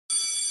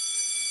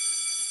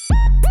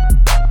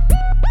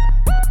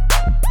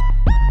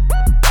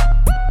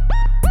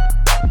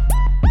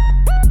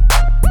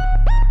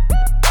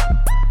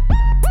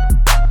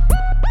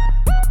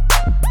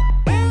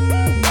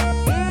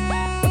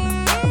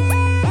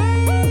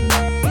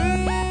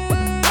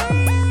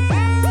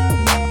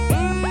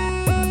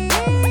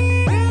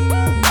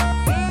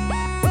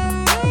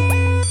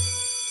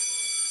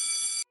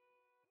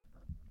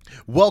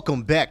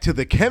Welcome back to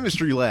the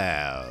Chemistry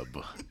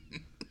Lab,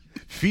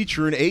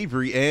 featuring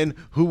Avery and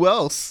who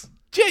else?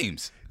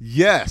 James.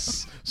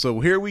 Yes.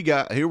 So here we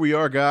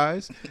are,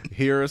 guys.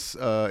 Hear us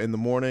in the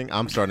morning.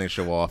 I'm starting to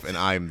show off, and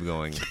I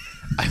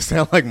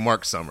sound like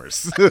Mark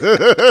Summers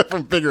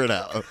from Figure It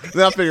Out.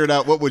 Now figure it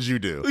out. What would you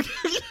do?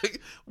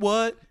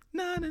 What?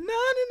 Na na na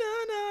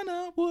na na na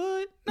na.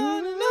 What? Na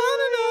na na na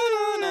na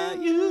na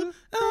na. You.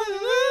 Na na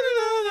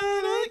na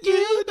na na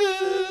you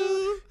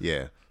do.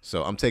 Yeah.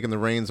 So I'm taking the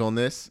reins on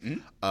this.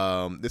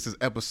 Mm-hmm. This is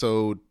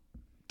episode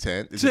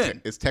 10.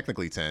 It's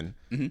technically 10.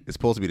 Mm-hmm. It's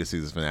supposed to be the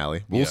season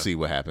finale. We'll see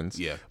what happens.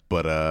 Yeah.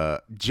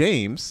 But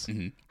James,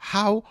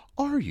 how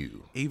are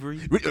you? Avery.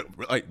 Wait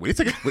a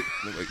second. Wait.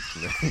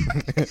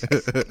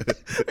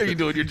 Are you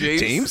doing your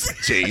James?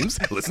 James,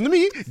 listen to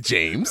me.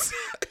 James.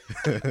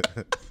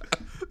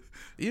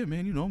 Yeah,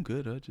 man, you know I'm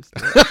good.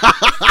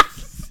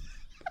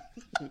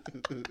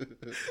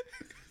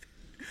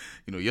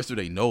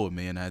 Yesterday, Noah,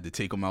 man, I had to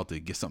take him out to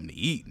get something to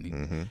eat.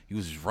 And he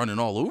was just running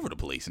all over the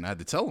place, and I had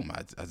to tell him, I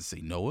had to say,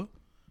 Noah,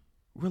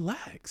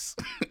 relax.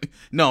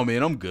 No,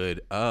 man, I'm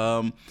good.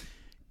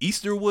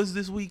 Easter was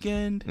this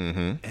weekend,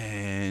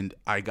 and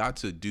I got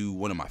to do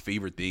one of my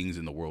favorite things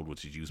in the world,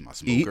 which is use my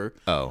smoker.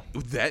 Eat? Oh.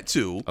 That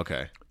too.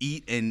 Okay.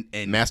 Eat and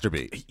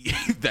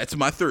masturbate. That's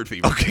my third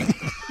favorite thing.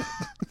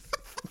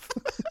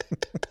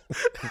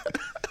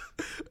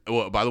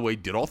 Well, by the way,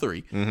 did all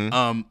three.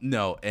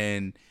 No,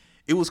 and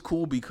it was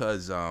cool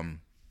because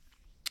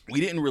we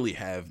didn't really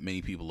have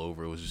many people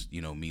over. It was just,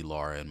 me,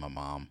 Laura, and my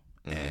mom.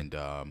 And,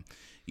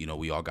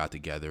 we all got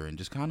together and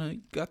just kind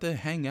of got to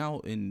hang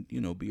out and,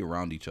 be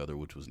around each other,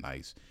 which was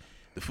nice.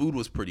 The food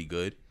was pretty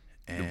good.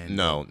 And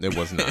no, it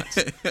was not.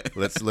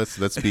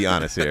 Let's be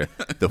honest here.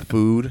 The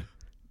food,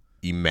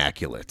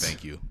 immaculate.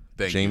 Thank you.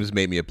 James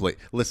made me a plate.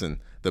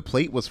 Listen, the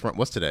plate was from,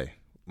 what's today?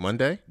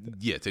 Monday?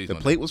 Yeah, today's the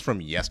Monday. Plate was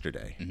from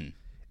yesterday.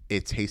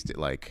 It tasted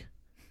like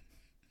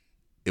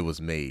it was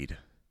made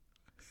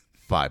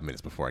 5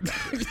 minutes before I got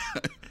here.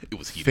 It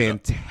was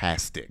heated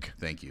fantastic. Up.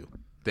 Thank you.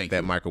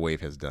 That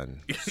microwave has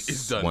done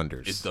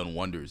wonders. It's done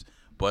wonders.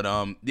 But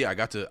I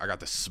got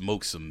to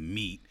smoke some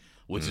meat,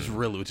 which is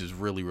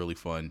really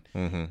fun.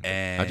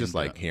 And I just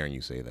like hearing you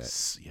say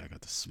that. Yeah, I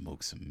got to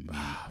smoke some meat.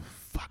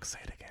 Fuck, say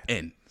it again.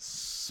 And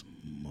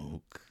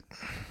smoke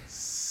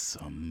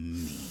some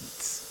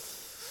meat.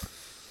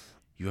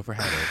 You ever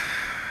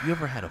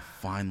had a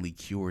finely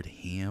cured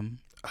ham?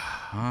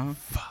 Huh?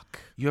 Fuck.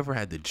 You ever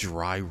had to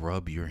dry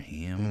rub your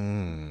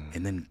ham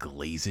and then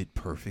glaze it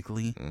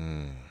perfectly?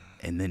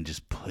 And then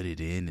just put it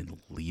in and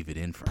leave it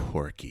in for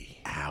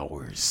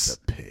hours.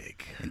 The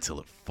pig. Until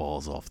it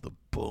falls off the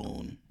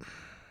bone.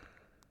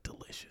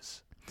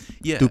 Delicious.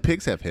 Yeah. Do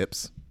pigs have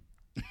hips?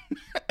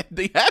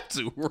 They have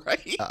to,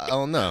 right? I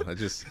don't know. I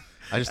just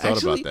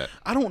thought about that.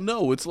 I don't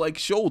know. It's like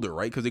shoulder,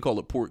 right? Because they call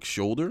it pork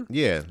shoulder.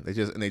 Yeah, they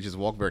just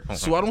walk very.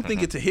 So I don't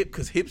think it's a hip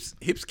because hips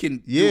can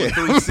do a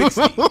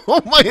 360.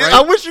 Oh my! Right?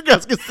 I wish you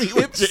guys could see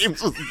what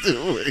James was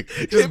doing.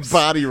 Just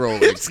body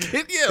rolling. Hips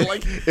can,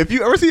 like if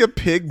you ever see a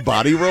pig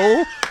body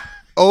roll,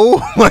 oh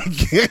my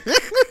god!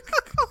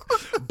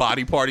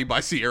 Body Party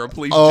by Sierra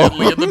plays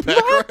gently in the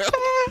background.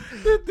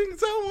 The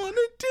things I want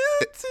to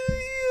do to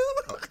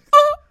you.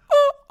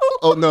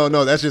 Oh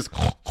no, that's just.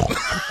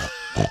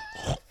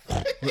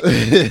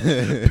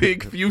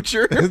 Pig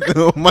Future.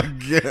 Oh my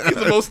god, he's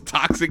the most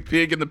toxic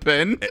pig in the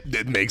pen.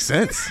 It makes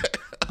sense.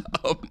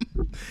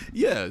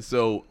 Yeah.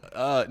 So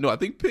no, I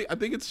think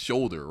it's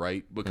shoulder,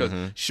 right? Because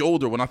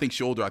shoulder. When I think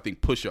shoulder, I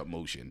think push-up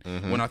motion.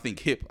 When I think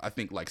hip, I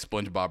think like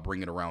SpongeBob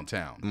bringing it around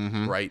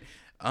town, right?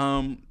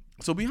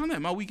 So beyond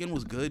that, my weekend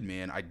was good,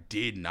 man. I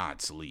did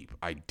not sleep.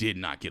 I did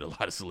not get a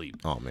lot of sleep.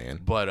 Oh man.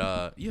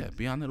 But yeah,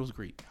 beyond that, it was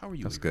great. How are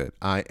you? That's good.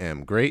 I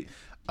am great.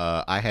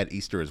 I had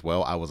Easter as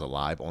well. I was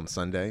alive on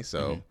Sunday,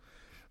 so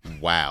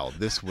wow,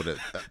 this would have.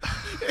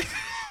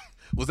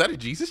 Was that a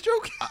Jesus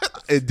joke?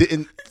 It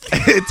didn't.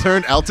 It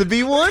turned out to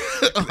be one.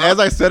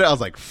 As I said it, I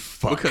was like,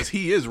 "Fuck!" Because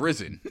he is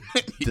risen.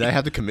 Did I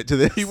have to commit to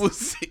this?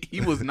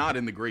 He was not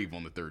in the grave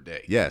on the third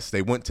day. Yes,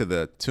 they went to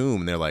the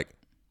tomb and they're like,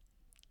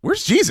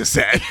 "Where's Jesus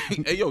at?"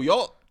 Hey, yo,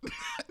 y'all.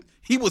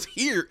 He was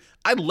here.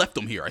 I left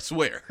him here, I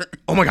swear.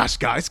 Oh my gosh,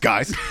 guys.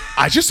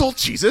 I just saw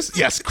Jesus,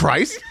 yes,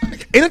 Christ,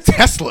 in a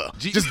Tesla,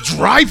 just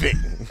driving.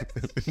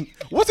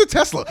 What's a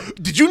Tesla?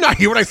 Did you not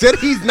hear what I said?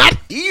 He's not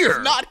here.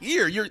 He's not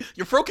here.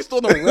 You're focused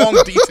on the wrong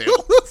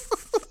details.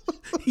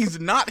 He's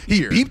not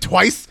here. He beeped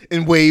twice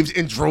and waved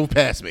and drove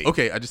past me.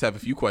 Okay, I just have a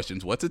few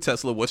questions. What's a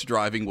Tesla? What's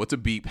driving? What's a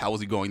beep? How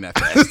was he going that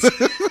fast?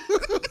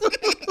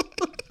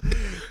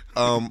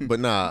 But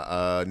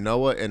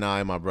Noah and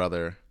I, my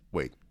brother,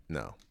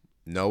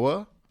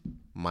 Noah,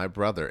 my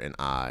brother, and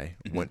I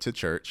went to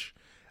church.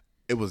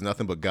 It was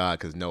nothing but God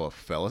because Noah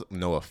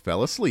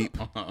fell asleep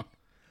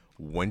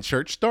when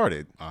church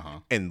started,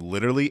 and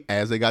literally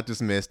as they got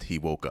dismissed, he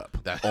woke up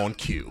on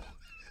cue.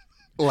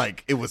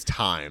 Like it was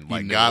time.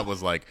 Like God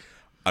was like,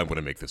 "I'm going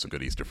to make this a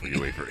good Easter for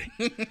you, Avery."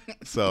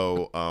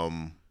 So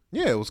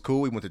Yeah, it was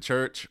cool. We went to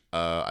church.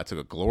 I took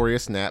a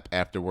glorious nap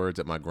afterwards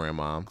at my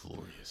grandma.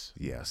 Glorious.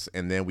 Yes,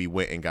 and then we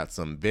went and got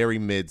some very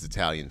mids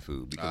Italian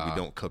food because we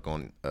don't cook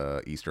on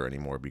Easter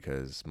anymore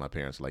because my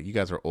parents are like, you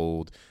guys are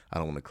old. I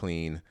don't want to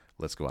clean.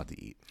 Let's go out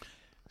to eat.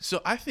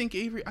 So I think,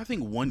 Avery,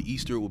 one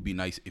Easter would be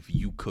nice if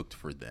you cooked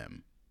for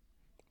them.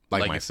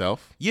 Like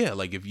myself? Yeah,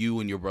 like if you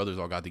and your brothers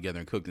all got together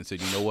and cooked and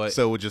said, you know what?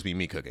 So it would just be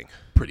me cooking.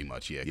 Pretty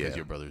much, yeah, because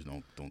your brothers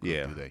don't cook,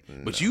 do they?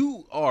 No. But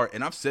you are,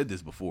 and I've said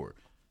this before,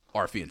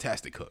 are a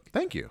fantastic cook.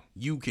 Thank you.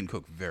 You can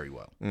cook very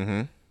well.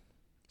 Mm-hmm.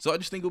 So I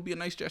just think it would be a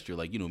nice gesture,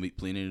 like,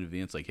 planning in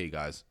advance, like, hey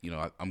guys,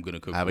 I'm gonna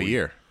cook. Have a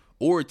year,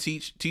 or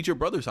teach your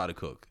brothers how to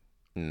cook,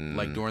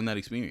 like during that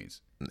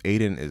experience.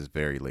 Aiden is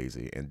very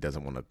lazy and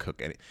doesn't want to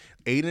cook any.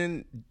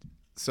 Aiden,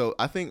 so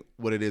I think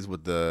what it is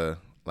with the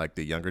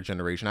younger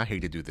generation, I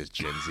hate to do this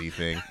Gen Z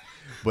thing,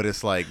 but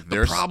it's like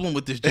the problem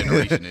with this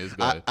generation is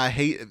I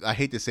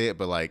hate to say it,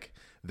 but like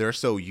they're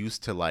so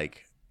used to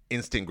like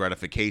instant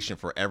gratification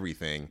for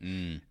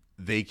everything.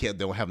 They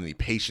don't have any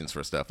patience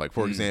for stuff. Like,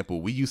 for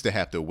example, we used to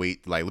have to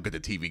wait, like, look at the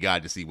TV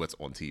guide to see what's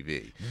on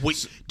TV.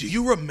 Wait, do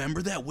you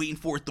remember that? Waiting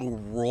for it to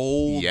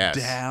roll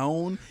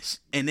down?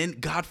 And then,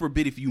 God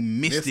forbid, if you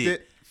missed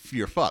it,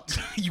 you're fucked.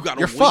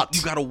 You're fucked.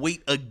 You gotta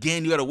wait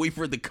again. You gotta wait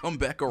for it to come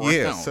back around.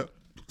 Yeah,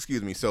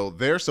 excuse me. So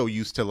they're so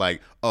used to,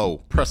 like,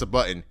 oh, press a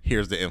button,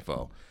 here's the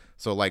info.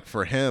 So, like,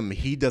 for him,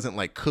 he doesn't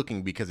like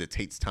cooking because it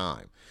takes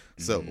time.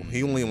 So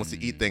he only wants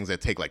to eat things that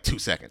take, like, 2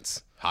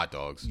 seconds. Hot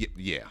dogs.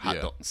 Yeah,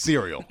 hot dog.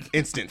 Cereal.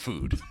 Instant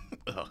food.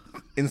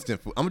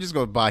 Instant food. I'm just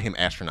going to buy him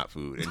astronaut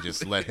food and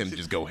just let him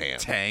just go ham.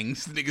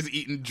 Tangs. Niggas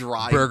eating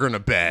dry. Burger in a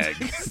bag.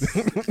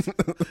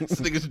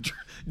 Niggas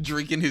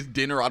drinking his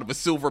dinner out of a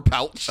silver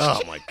pouch.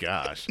 Oh, my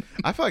gosh.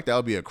 I feel like that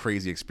would be a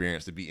crazy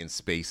experience to be in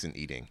space and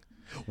eating.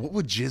 What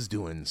would Jizz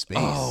do in space?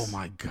 Oh,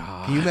 my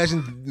God. Can you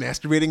imagine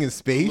masturbating in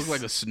space? It looks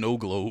like a snow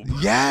globe.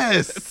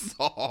 Yes. It's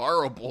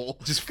horrible.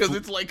 Just because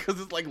it's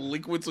like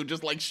liquid, so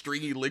just like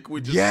stringy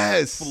liquid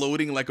just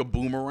floating like a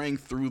boomerang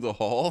through the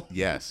hall.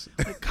 Yes.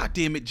 Like, God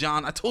damn it,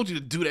 John. I told you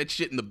to do that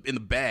shit in the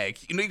bag.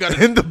 You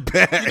gotta in the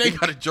bag. You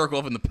gotta jerk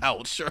off in the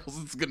pouch, or else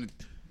it's gonna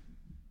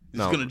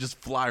just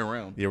fly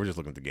around. Yeah, we're just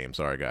looking at the game.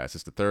 Sorry, guys.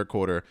 It's the third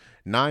quarter.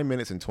 9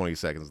 minutes and 20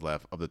 seconds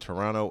left of the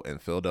Toronto and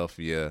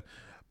Philadelphia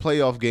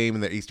playoff game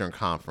in the Eastern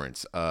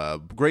Conference.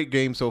 Great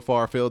game so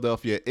far.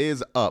 Philadelphia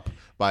is up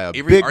by a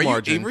big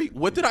margin. Avery,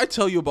 what did I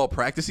tell you about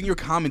practicing your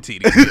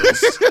commentating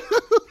skills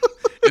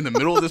in the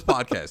middle of this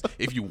podcast?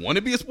 If you want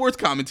to be a sports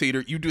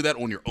commentator, you do that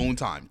on your own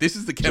time. This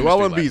is the chemistry.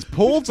 Joel Embiid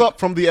pulls up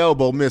from the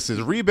elbow,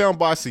 misses. Rebound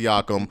by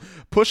Siakam,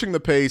 pushing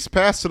the pace,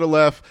 pass to the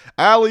left,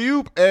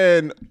 alley-oop,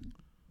 and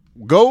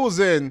goes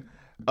in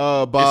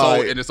by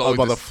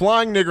the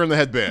flying nigger in the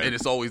headband. And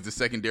it's always the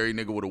secondary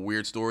nigga with a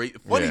weird story.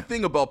 Funny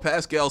thing about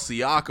Pascal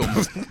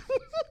Siakam,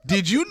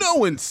 did you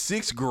know in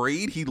 6th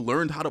grade he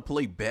learned how to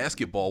play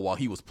basketball while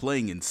he was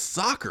playing in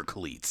soccer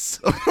cleats?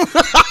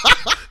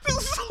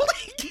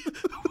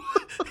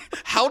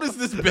 How does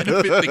this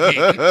benefit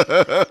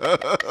the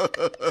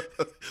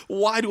game?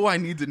 Why do I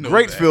need to know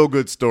Great that?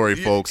 feel-good story,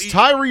 folks.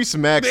 Tyrese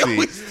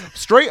Maxey,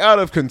 straight out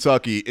of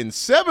Kentucky, in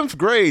 7th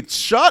grade,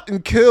 shot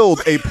and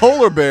killed a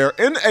polar bear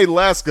in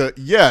Alaska,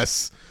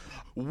 yes.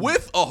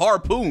 With a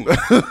harpoon.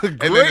 And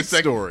then the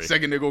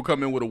second nigga will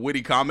come in with a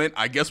witty comment.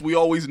 I guess we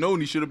always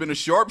known he should have been a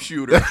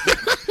sharpshooter.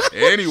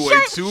 Anyway,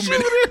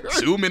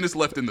 2 minutes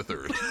left in the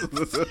third.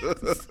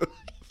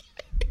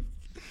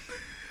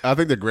 I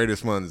think the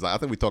greatest one is, I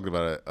think we talked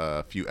about it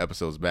a few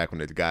episodes back when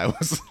the guy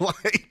was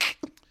like,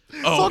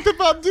 talked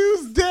about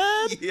dude's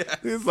dad. Yeah.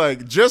 He's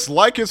like, just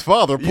like his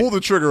father, pull the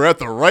trigger at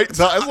the right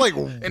time. It's like,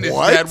 and his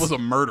dad was a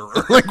murderer.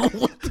 Like,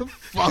 what the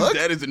fuck? His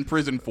dad is in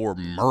prison for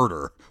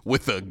murder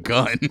with a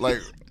gun.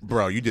 Like,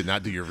 bro, you did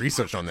not do your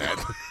research on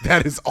that.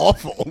 That is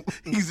awful.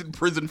 He's in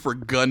prison for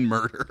gun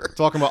murder.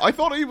 Talking about, I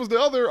thought he was the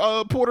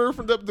other Porter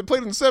from that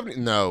played in the 70s.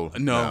 No.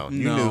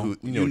 You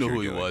knew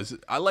who he was.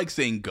 I like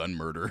saying gun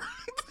murder.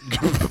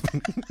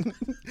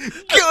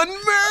 Gun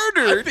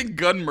murder. I think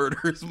gun murder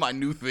is my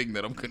new thing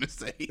that I'm gonna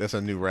say. That's a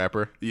new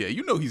rapper. Yeah,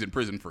 you know he's in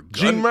prison for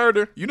gun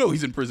murder. You know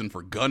he's in prison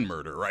for gun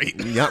murder, right?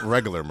 Not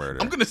regular murder.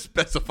 I'm gonna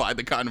specify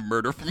the kind of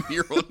murder from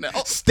here on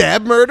out.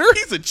 Stab murder.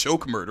 He's a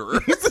choke murderer.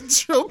 He's a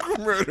choke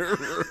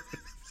murderer.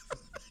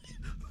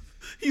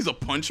 He's a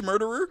punch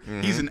murderer.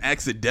 Mm-hmm. He's an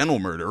accidental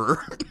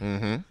murderer.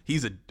 Mm-hmm.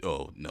 He's a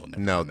no,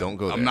 don't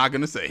go there. I'm not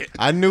gonna say it.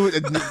 I knew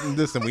it.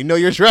 Listen, we know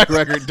your track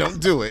record.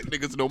 Don't do it.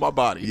 Niggas know my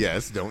body.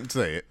 Yes, don't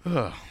say it.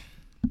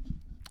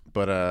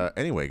 But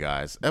anyway,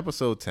 guys,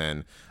 episode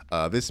 10.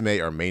 This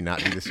may or may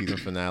not be the season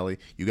finale.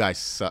 You guys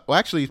suck. Well,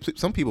 actually,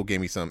 some people gave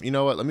me some. You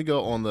know what? Let me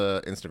go on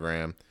the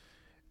Instagram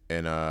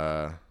and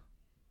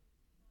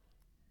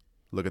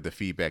look at the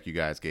feedback you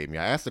guys gave me.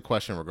 I asked a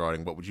question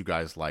regarding what would you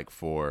guys like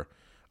for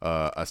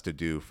us to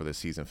do for the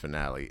season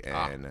finale,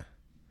 and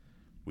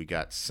we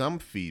got some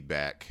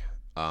feedback.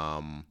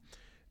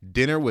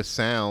 Dinner with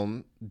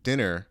sound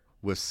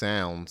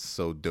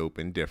so dope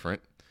and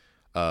different.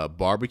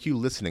 Barbecue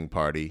listening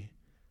party,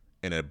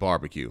 and a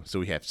barbecue. So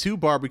we have 2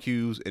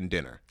 barbecues and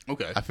dinner.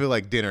 Okay. I feel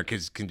like dinner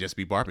can just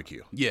be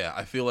barbecue. Yeah,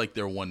 I feel like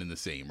they're one and the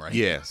same, right?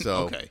 Yeah,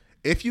 so okay.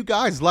 If you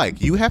guys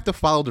you have to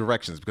follow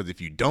directions, because if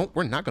you don't,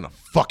 we're not going to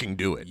fucking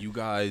do it. You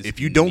guys if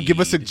you don't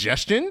give a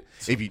suggestion,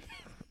 if you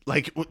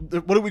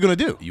what are we going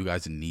to do? You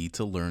guys need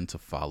to learn to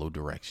follow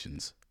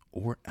directions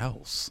or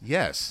else.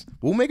 Yes.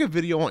 We'll make a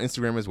video on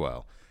Instagram as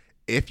well.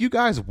 If you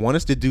guys want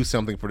us to do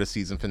something for the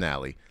season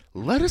finale,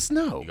 let us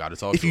know. You got to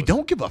talk if to you us.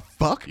 don't give a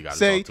fuck, you gotta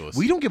say, talk to us.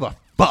 we don't give a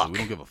fuck. We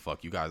don't give a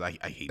fuck. You guys, I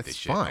hate this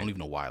shit. Fine. I don't even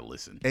know why I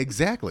listen.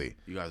 Exactly.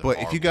 You guys are but if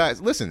horrible. you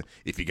guys, listen,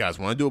 if you guys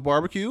want to do a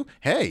barbecue,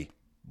 hey,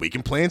 we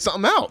can plan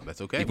something out.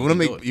 That's okay. If you want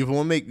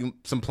to make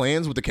some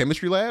plans with the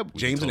chemistry lab,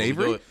 James and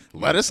Aevry,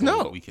 let us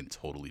know. We can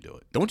totally do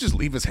it. Don't just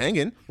leave us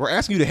hanging. We're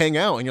asking you to hang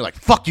out, and you're like,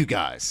 fuck you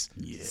guys.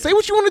 Yeah. Say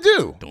what you want to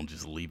do. Don't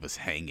just leave us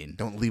hanging.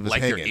 Don't leave us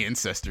like hanging. your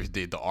ancestors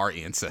did to our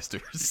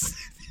ancestors.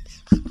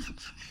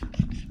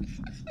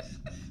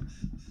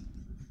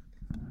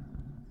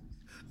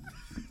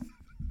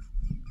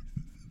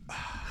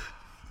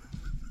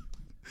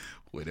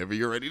 Whenever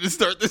you're ready to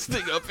start this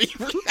thing up,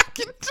 Avery, I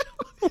can do.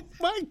 Oh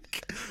my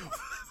God.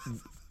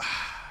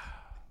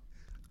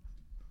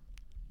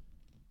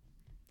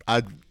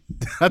 I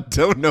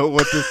don't know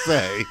what to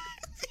say.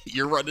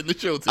 You're running the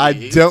show today.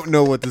 I don't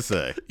know what to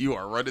say. You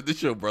are running the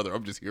show, brother.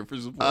 I'm just here for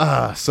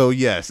support. So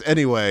yes.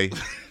 Anyway,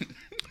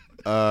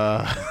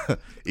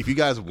 if you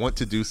guys want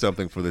to do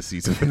something for the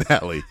season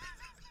finale,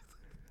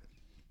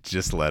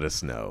 just let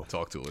us know.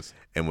 Talk to us.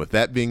 And with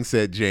that being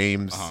said,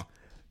 James,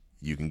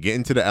 you can get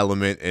into the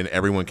element, and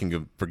everyone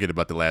can forget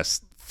about the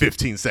last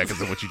 15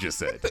 seconds of what you just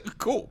said.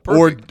 Cool.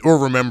 Perfect. Or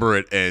remember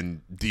it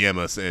and DM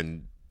us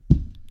and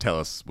tell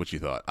us what you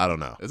thought. I don't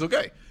know. It's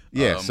okay.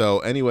 Yeah. So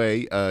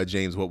anyway,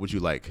 James, what would you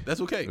like?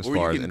 That's okay. As Or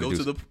far you as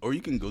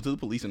can go to the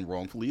police and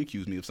wrongfully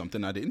accuse me of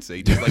something I didn't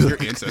say, just like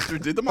your ancestors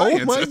did to my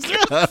ancestors.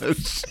 My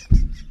gosh.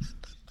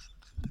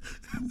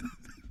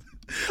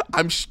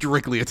 I'm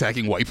strictly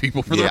attacking white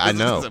people for the rest I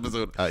know. of this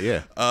episode.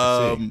 Yeah.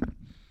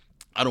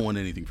 I don't want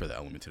anything for the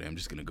element today. I'm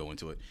just gonna go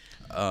into it.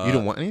 You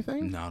don't want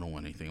anything? No, I don't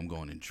want anything. I'm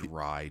going in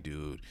dry,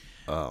 dude.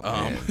 Oh,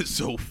 man.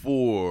 So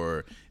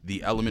for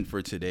the element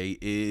for today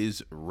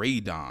is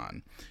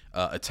radon,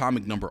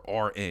 atomic number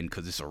RN,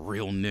 because it's a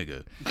real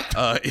nigga.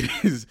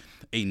 It is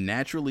a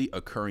naturally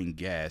occurring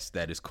gas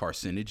that is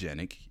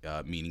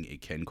carcinogenic, meaning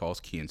it can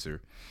cause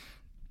cancer.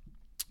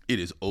 It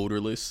is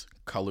odorless,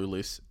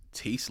 colorless,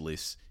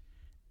 tasteless,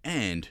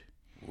 and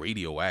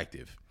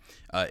radioactive.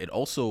 It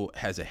also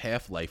has a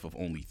half-life of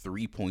only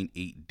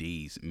 3.8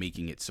 days,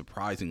 making it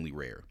surprisingly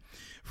rare.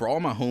 For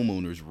all my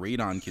homeowners,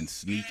 radon can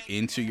sneak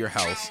into your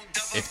house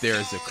if there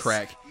is a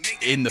crack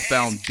in the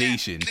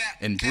foundation,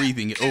 and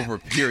breathing it over a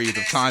period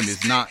of time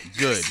is not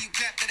good.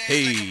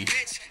 Hey,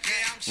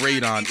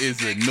 radon is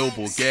a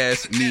noble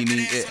gas, meaning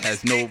it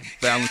has no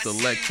valence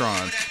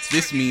electrons.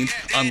 This means,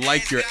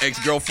 unlike your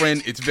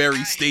ex-girlfriend, it's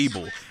very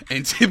stable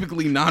and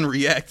typically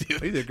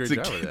non-reactive. You did a great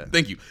job with that.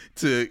 Thank you.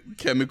 To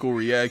chemical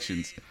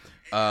reactions.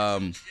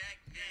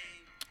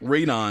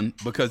 Radon,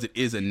 because it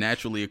is a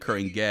naturally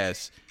occurring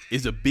gas,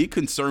 is a big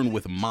concern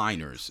with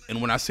miners.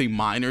 And when I say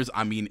miners,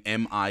 I mean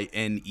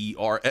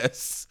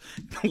miners,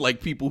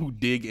 like people who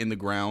dig in the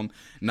ground,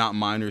 not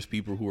minors,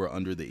 people who are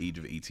under the age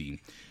of 18.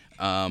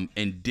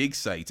 And dig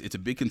sites, it's a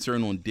big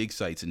concern on dig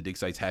sites, and dig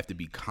sites have to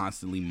be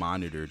constantly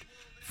monitored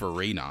for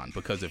radon,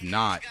 because if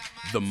not,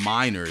 the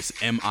miners,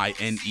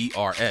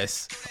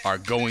 miners, are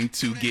going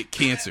to get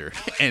cancer,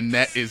 and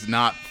that is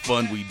not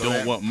fun. We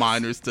don't want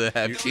miners to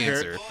have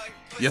cancer.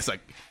 Yes,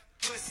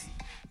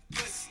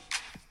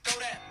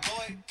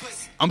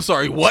 I'm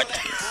sorry, what?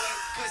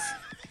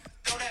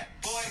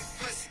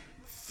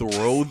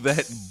 Throw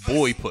that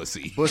boy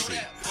pussy.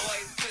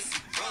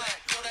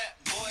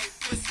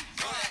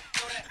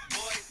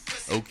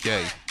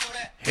 Okay.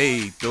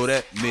 Hey, throw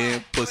that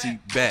man pussy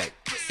back.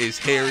 It's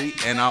hairy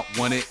and I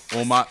want it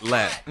on my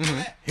lap.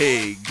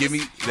 Hey, give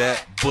me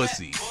that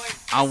pussy.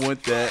 I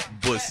want that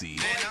pussy.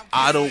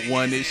 I don't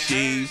want it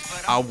shaved.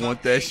 I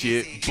want that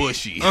shit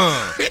bushy.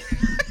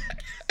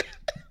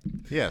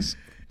 Yes.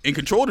 In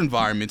controlled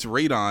environments,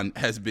 radon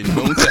has been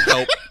known to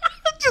help.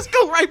 Just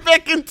go right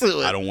back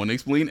into it. I don't want to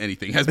explain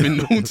anything. Has been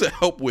known to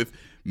help with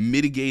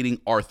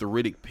mitigating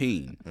arthritic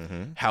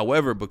pain.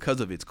 However, because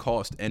of its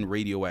cost and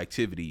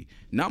radioactivity,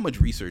 not much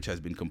research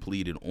has been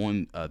completed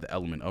on the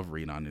element of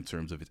radon in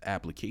terms of its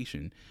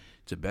application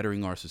to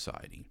bettering our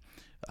society.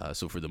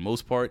 So for the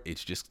most part,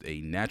 it's just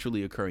a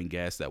naturally occurring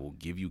gas that will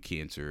give you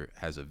cancer,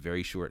 has a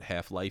very short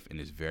half-life, and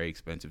is very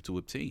expensive to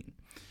obtain.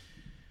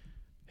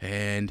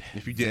 And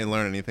if you didn't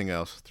learn anything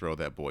else, throw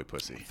that boy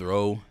pussy.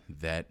 Throw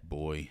that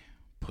boy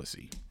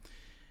pussy.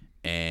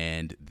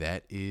 And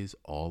that is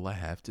all I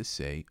have to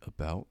say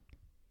about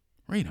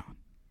radon.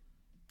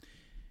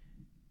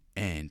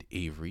 And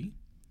Avery,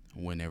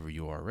 whenever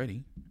you are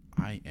ready,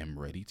 I am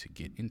ready to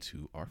get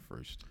into our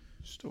first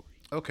story.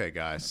 Okay,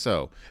 guys.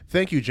 So,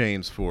 thank you,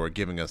 James, for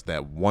giving us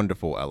that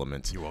wonderful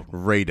element. You're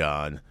welcome.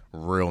 Radon,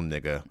 real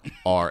nigga,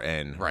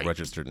 RN, Right.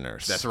 registered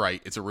nurse. That's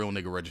right. It's a real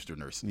nigga registered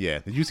nurse. Yeah.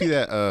 Did you see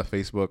that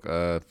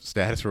Facebook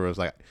status where it was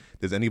like,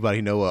 does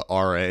anybody know a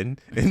RN?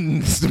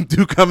 And some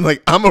dude coming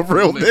like, I'm a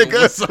real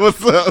nigga.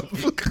 What's up?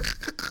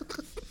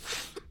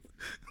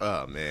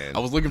 Oh, man. I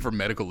was looking for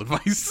medical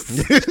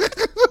advice.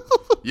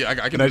 Yeah, I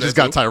can. And I just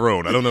got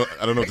Tyrone. I don't know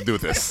what to do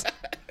with this.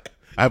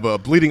 I have a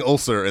bleeding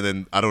ulcer, and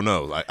then I don't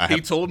know.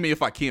 He told me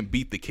if I can't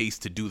beat the case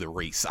to do the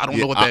race. I don't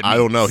know what that means. I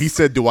don't know. He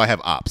said, do I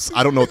have ops?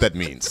 I don't know what that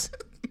means.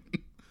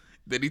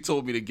 Then he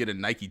told me to get a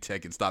Nike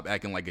Tech and stop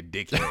acting like a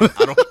dickhead.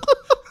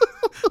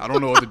 I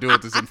don't know what to do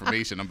with this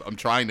information. I'm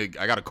trying to.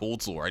 I got a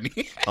cold sore. I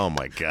need. Oh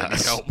my I need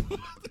gosh. help.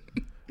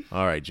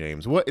 All right,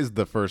 James. What is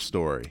the first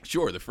story?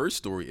 Sure. The first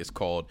story is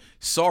called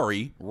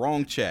 "Sorry,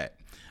 Wrong Chat."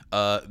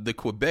 The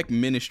Quebec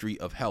Ministry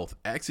of Health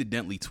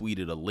accidentally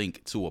tweeted a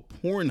link to a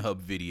Pornhub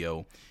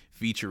video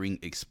featuring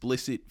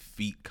explicit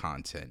feet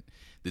content.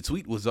 The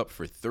tweet was up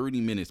for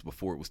 30 minutes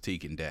before it was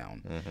taken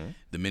down.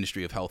 The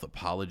Ministry of Health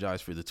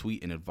apologized for the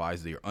tweet and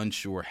advised they are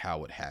unsure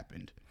how it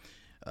happened.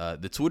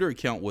 The Twitter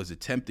account was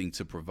attempting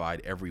to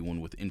provide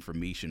everyone with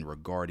information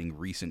regarding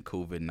recent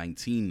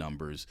COVID-19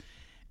 numbers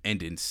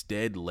and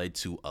instead led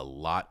to a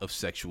lot of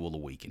sexual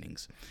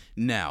awakenings.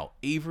 Now,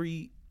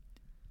 Aevry,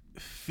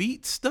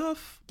 feet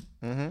stuff,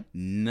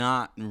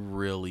 not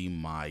really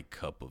my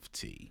cup of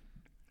tea.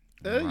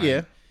 Right?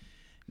 Yeah.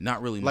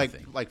 Not really my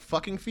thing. Like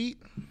fucking feet?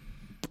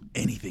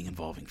 Anything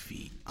involving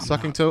feet.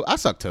 Sucking toes? I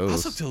suck toes. I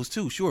suck toes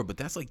too, sure, but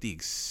that's like the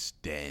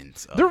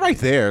extent of They're right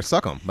there.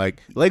 Suck them.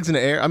 Like legs in the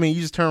air. I mean,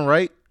 you just turn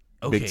right,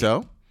 big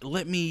toe.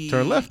 Let me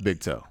Turn left, big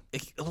toe.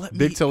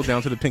 Big toe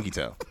down to the pinky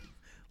toe.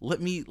 Let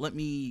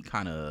me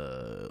kind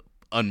of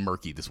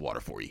unmurky this water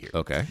for you here.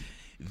 Okay.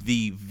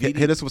 The video,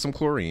 Hit us with some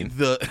chlorine.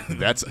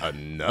 That's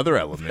another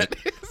element.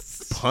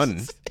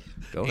 Pun.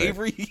 Go ahead.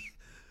 Aevry,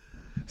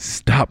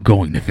 stop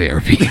going to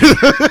therapy.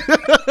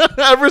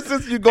 Ever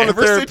since you've gone to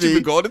Ever since therapy, you've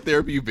been going to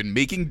therapy, you've been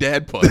making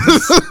dad puns.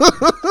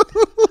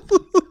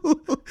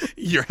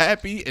 You're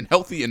happy and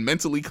healthy and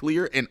mentally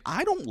clear, and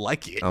I don't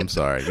like it. I'm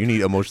sorry. You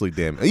need emotionally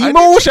damaged.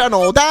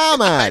 Emotional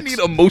damage. I need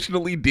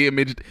emotionally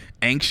damaged,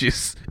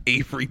 anxious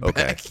Aevry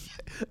back.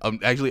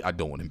 Actually, I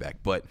don't want him back,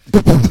 but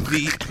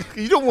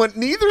You don't want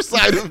neither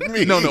side of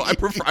me. No, I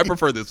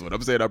prefer this one.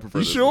 I'm saying I prefer.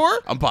 You this sure?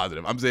 One. I'm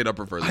positive. I'm saying I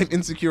prefer this. I'm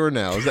insecure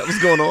now. Is that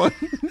what's going on?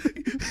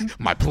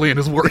 My plan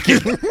is working.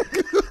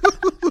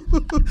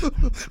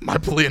 My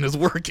plan is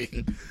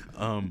working.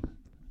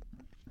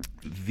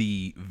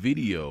 The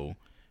video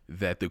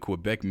that the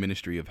Quebec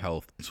Ministry of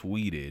Health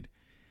tweeted,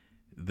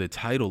 the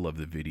title of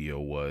the video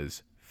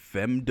was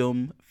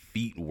 "Femdom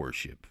Feet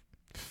Worship."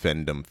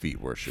 Femdom feet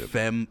worship.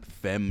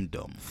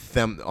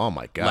 Femdom. Oh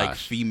my gosh. Like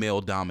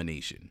female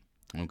domination.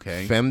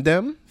 Okay.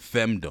 Femdom?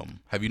 Femdom.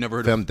 Have you never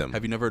heard Femdom. of?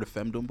 Have you never heard of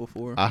femdom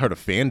before? I heard of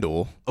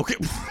FanDuel. Okay.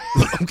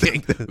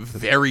 Okay.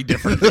 Very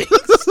different things.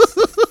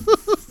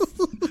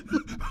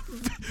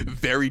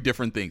 Very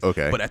different things.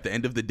 Okay. But at the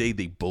end of the day,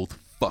 they both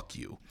fuck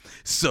you.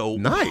 So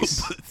nice.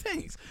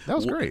 Thanks. That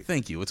was great.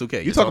 Thank you. It's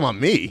okay. You're talking about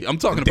me. I'm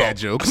talking dad about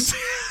jokes.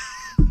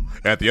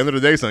 At the end of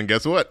the day, son,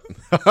 guess what?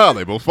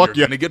 They both fuck You're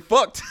you. gonna get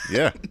fucked.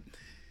 Yeah.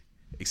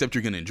 Except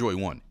you're gonna enjoy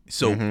one.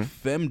 So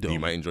femdom. You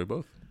might enjoy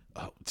both.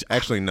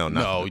 Actually, not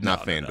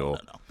FanDuel. No.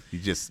 You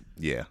just,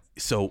 yeah.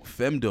 So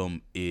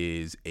femdom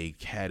is a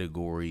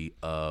category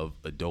of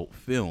adult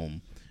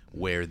film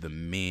where the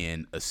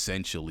man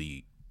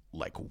essentially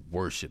like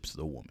worships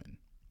the woman,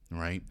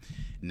 right?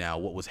 Now,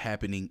 what was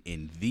happening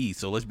in these?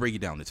 So let's break it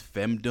down. It's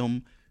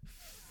femdom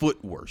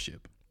foot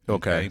worship.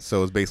 Okay.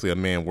 So it's basically a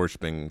man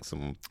worshiping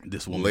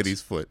This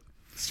lady's foot.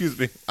 Excuse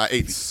me. I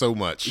ate so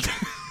much.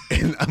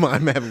 And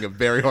I'm having a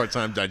very hard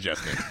time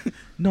digesting.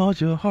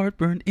 Nausea,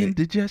 heartburn,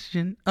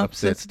 indigestion,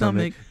 upset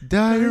stomach,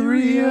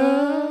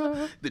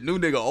 diarrhea. The new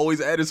nigga always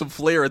added some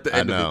flair at the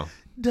end of it.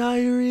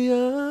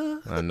 Diarrhea.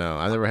 I know.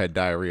 I never had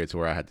diarrhea to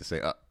where I had to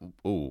say,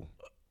 ooh.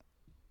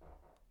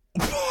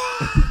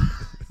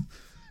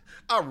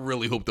 I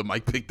really hope the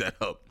mic picked that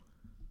up.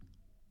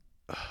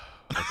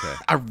 Okay.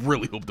 I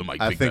really hope the mic picked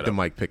that up. I think the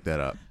mic picked that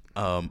up.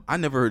 I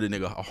never heard a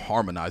nigga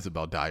harmonize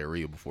about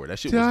diarrhea before. That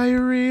shit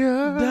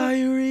Diarrhea.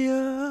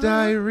 Diarrhea.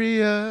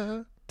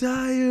 Diarrhea.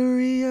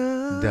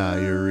 Diarrhea.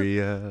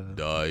 Diarrhea.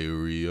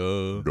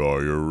 Diarrhea.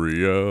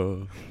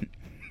 Diarrhea.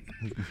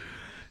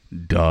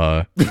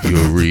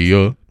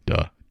 Diarrhea.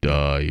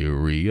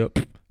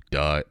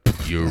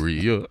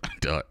 Diarrhea.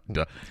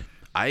 Diarrhea.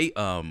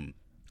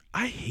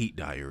 I hate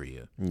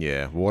diarrhea.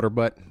 Yeah, water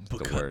butt.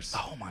 The worst.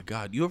 Oh my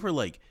god, you ever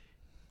like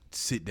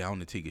sit down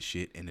to take a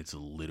shit and it's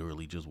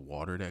literally just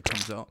water that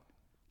comes out?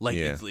 Like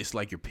it's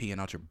like you're peeing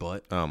out your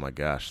butt. Oh my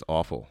gosh,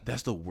 awful.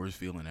 That's the worst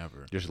feeling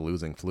ever. Just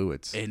losing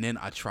fluids. And then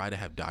I try to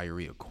have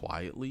diarrhea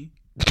quietly.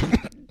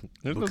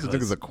 This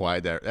nigga's a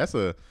quiet dad. That's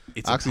a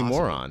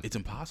oxymoron. It's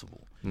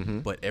impossible.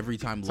 But every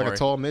time It's like a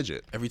tall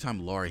midget. Every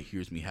time Laura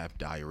hears me have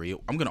diarrhea,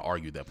 I'm gonna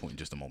argue that point in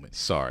just a moment.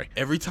 Sorry.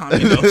 Every time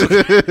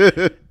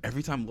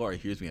every time Laura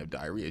hears me have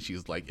diarrhea,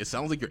 she's like, "It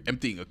sounds like you're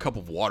emptying a cup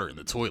of water in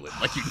the toilet.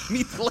 Like you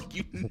need to, like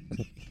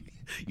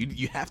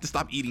you have to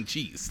stop eating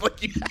cheese.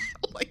 Like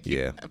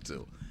you have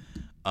to."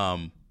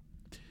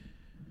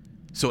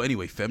 So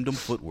anyway, femdom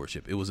foot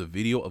worship. It was a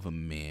video of a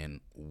man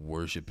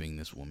worshiping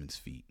this woman's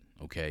feet.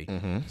 Okay,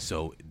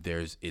 so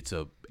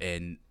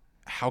and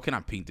how can I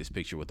paint this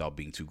picture without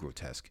being too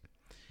grotesque?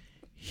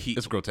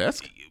 It's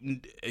grotesque.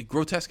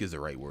 Grotesque is the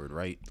right word,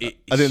 right? I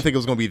didn't think it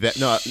was gonna be that.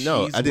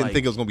 No, I didn't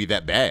think it was gonna be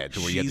that bad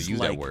to where you had to use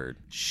that word.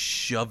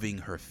 Shoving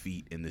her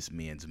feet in this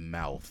man's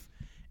mouth,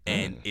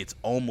 and it's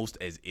almost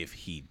as if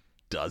he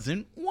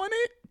doesn't want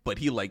it, but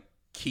he like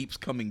keeps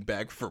coming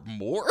back for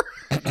more.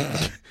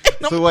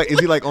 So like, is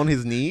he like on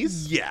his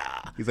knees?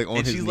 Yeah, he's like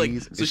on his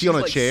knees. So is she on a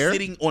like chair?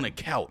 Sitting on a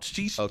couch.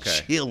 She's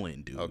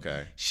chilling, dude.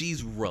 Okay,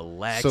 she's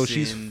relaxing. So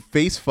she's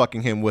face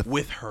fucking him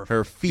with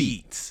her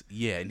feet.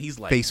 Yeah, and he's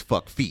like face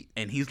fuck feet,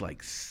 and he's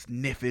like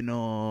sniffing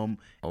them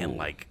and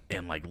like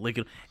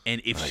licking.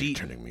 And if she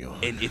turning me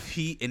on. and if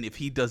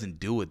he doesn't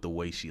do it the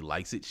way she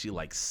likes it, she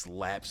like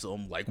slaps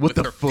him like with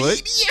her the foot.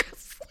 Feet.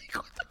 Yes,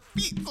 like with the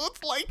feet. So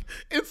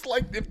it's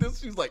like if this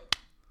she's like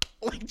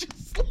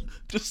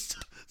just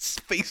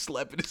face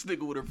slapping this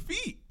nigga with her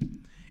feet.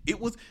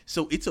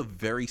 It's a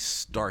very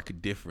stark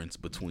difference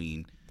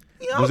between.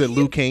 Was it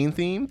Liu Kane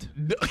themed?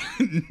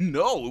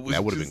 No, it was.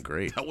 That would have been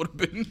great. That would have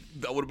been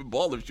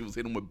baller if she was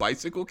hitting him with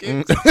bicycle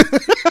kicks.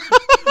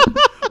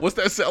 What's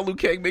that sound Liu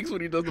Kang makes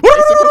when he does the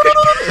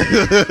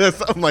bicycle kick?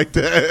 Something like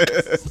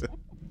that.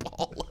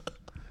 Baller.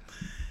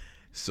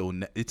 So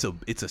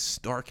it's a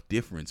stark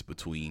difference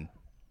between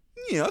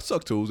I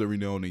suck toes every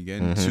now and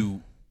again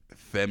to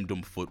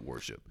femdom foot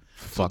worship.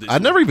 Fuck, I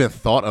never even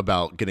thought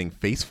about getting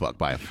face fucked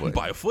by a foot.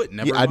 By a foot,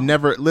 never. Yeah, I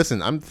never.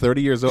 Listen, I'm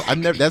 30 years old.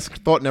 That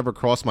thought never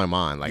crossed my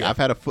mind. Like I've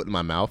had a foot in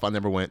my mouth. I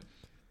never went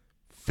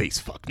face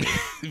fuck me.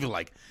 You're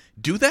like,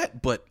 do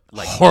that, but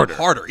like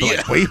harder. Yeah,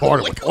 like, way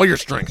harder with all your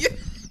strength.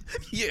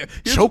 Yeah.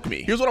 Choke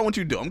me. Here's what I want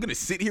you to do. I'm gonna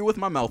sit here with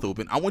my mouth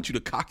open. I want you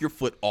to cock your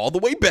foot all the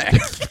way back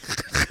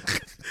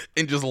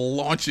and just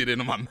launch it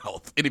into my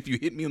mouth. And if you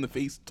hit me in the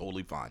face,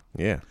 totally fine.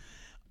 Yeah.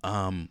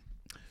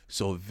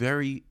 So a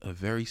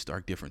very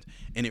stark difference.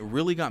 And it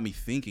really got me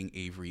thinking,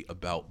 Avery,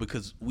 about,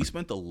 because we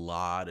spent a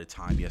lot of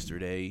time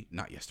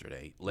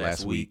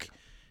last week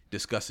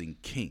discussing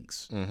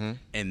kinks.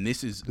 And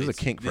this is a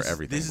kink for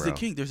everything. This is a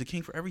kink. There's a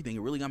kink for everything.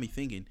 It really got me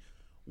thinking,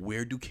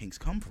 where do kinks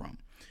come from?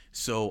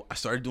 So I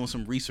started doing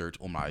some research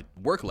on my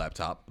work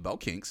laptop about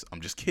kinks. I'm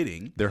just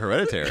kidding. They're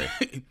hereditary.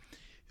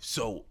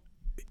 So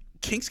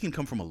kinks can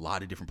come from a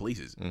lot of different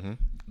places.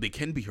 They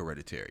can be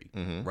hereditary,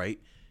 right?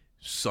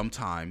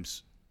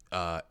 Sometimes,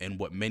 and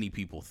what many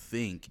people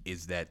think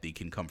is that they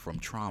can come from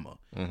trauma,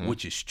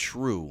 which is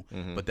true,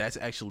 but that's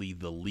actually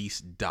the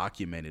least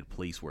documented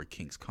place where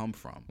kinks come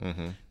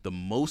from. The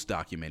most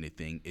documented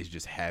thing is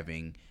just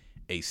having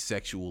a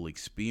sexual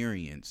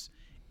experience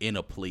in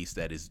a place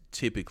that is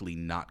typically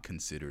not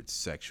considered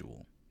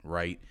sexual,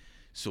 right?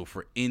 So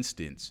for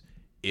instance,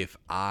 if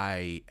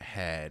I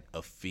had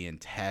a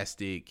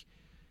fantastic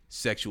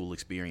sexual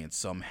experience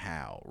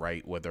somehow,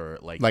 right? Whether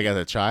like as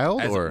a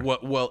child, or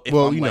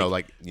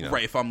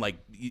right? If I'm like,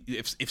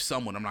 if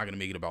someone, I'm not gonna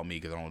make it about me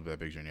because I don't want that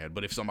picture in your head.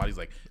 But if somebody's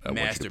like masturbating,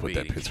 want you to put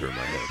that picture in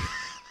my head.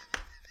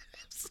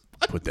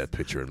 Put that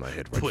picture in my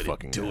head right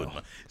fucking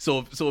now.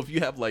 So if you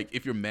have like,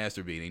 if you're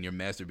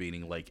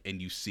masturbating like, and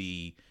you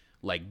see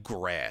like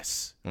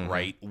grass,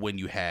 right? When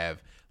you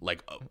have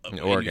like an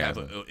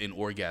orgasm. An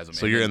orgasm.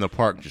 So you're in the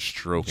park just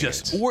stroking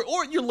it.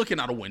 Or you're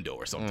looking out a window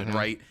or something,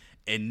 right?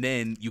 And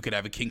then you could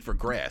have a kink for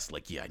grass.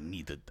 Like, I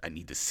need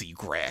to see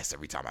grass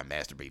every time I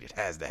masturbate. It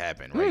has to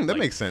happen, right? That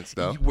makes sense,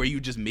 though. Where you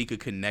just make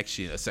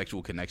a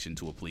sexual connection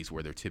to a place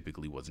where there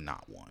typically was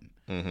not one,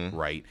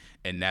 right?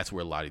 And that's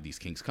where a lot of these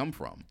kinks come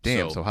from.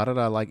 Damn, so how did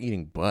I like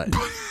eating butt?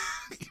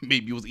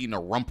 Maybe you was eating a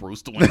rump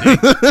roast one day.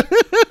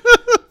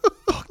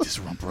 Fuck, this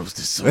rump roast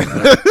is so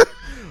good.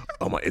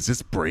 Oh my, is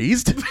this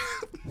braised?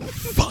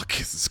 Fuck,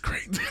 this is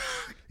great.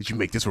 Did you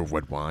make this with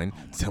red wine?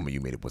 Tell me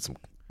you made it with some...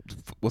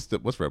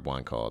 What's red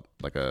wine called?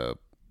 Like a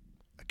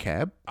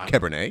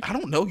Cabernet? I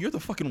don't know. You're the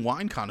fucking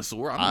wine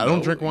connoisseur. I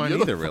don't drink wine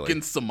either, really.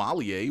 Fucking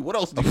sommelier. What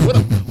else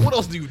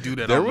do you do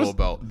that I don't know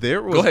about?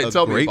 There was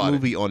a great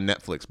movie on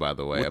Netflix, by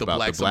the way, with about the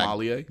black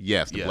sommelier.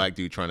 Yes, the black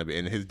dude trying to be,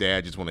 and his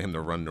dad just wanted him to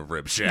run the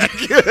rib shack.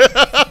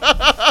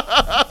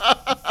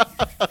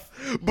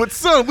 But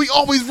son, we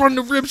always run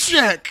the rib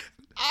shack.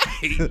 I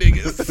hate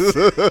niggas.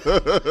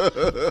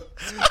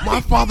 My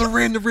father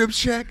ran the rib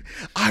shack.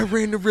 I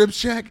ran the rib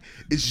shack.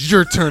 It's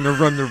your turn to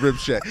run the rib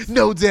shack.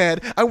 No,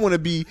 Dad, I want to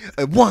be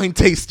a wine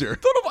taster.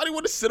 Don't nobody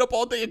want to sit up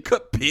all day and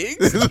cut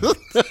pigs? What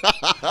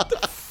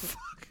the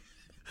fuck?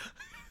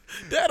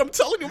 Dad, I'm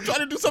telling you, I'm trying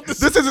to do something.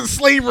 This isn't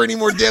slavery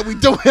anymore, Dad. We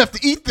don't have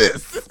to eat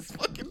this. This is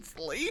fucking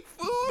slave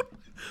food.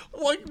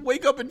 Like,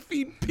 wake up and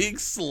feed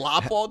pigs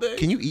slop all day.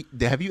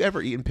 Have you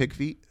ever eaten pig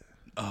feet?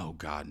 Oh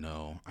God,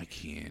 no, I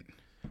can't.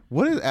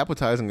 What is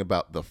appetizing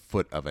about the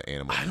foot of an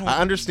animal? I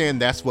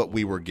understand that's what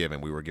we were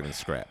given. We were given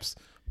scraps,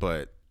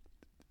 but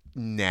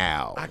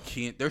now I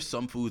can't. There's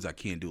some foods I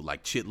can't do,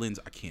 like chitlins.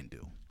 I can't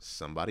do.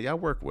 Somebody I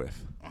work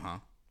with,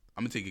 I'm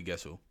gonna take a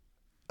guess who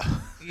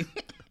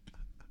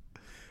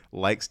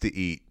likes to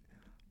eat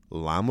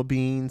lima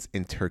beans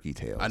and turkey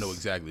tails. I know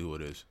exactly who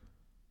it is.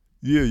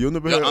 Yeah, you'll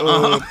never had.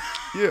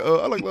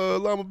 I like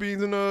lima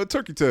beans and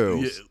turkey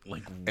tails. Yeah,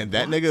 like, and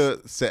that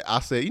nigga said, I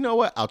said, you know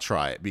what? I'll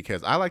try it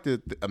because I like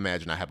to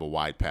imagine I have a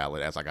wide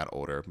palate as I got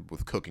older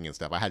with cooking and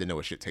stuff. I had to know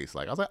what shit tastes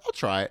like. I was like, I'll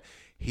try it.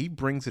 He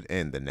brings it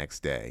in the next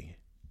day.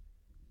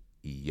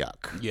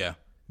 Yuck. Yeah.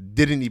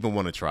 Didn't even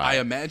want to try. I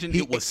imagine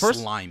it was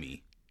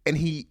slimy. And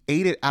he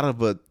ate it out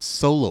of a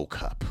Solo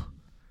cup.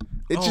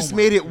 It just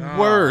made it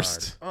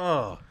worse.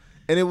 Oh.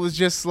 And it was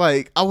just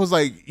like, I was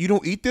like, you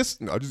don't eat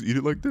this? No, I just eat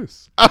it like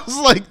this. I was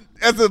like,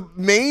 as a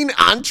main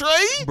entree?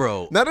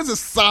 Bro. Not as a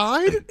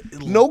side?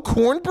 No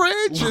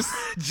cornbread?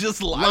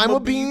 Just lima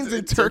beans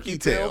and turkey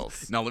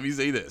tails. Now, let me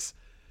say this.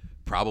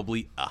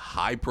 Probably a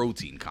high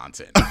protein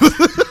content.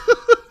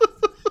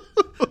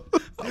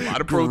 A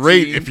lot of protein.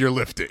 Great if you're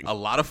lifting. A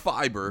lot of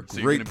fiber.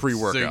 So Great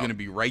pre-workout. So you're going to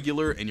be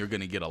regular and you're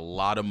going to get a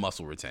lot of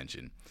muscle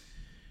retention.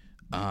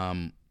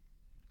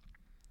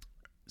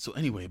 So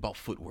anyway, about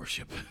foot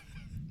worship.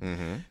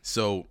 Mm-hmm.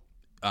 So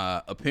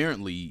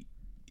apparently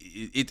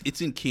it's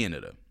in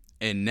Canada.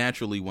 And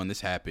naturally when this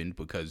happened,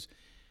 because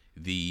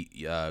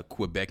the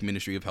Quebec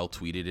Ministry of Health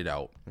tweeted it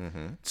out,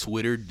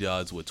 Twitter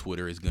does what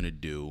Twitter is going to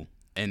do.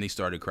 And they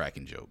started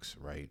cracking jokes,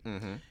 right?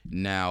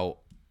 Now,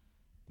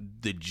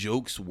 the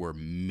jokes were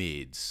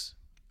mids.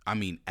 I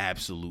mean,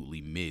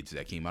 absolutely mids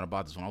that came out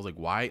about this one. I was like,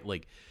 why?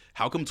 Like,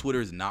 how come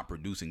Twitter is not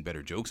producing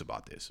better jokes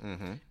about this?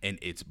 And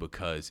it's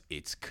because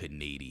it's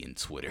Canadian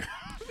Twitter.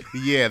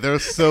 Yeah, they're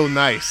so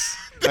nice.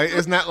 Like,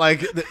 it's not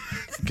like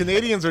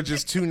Canadians are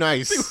just too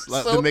nice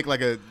to make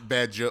like a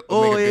bad joke.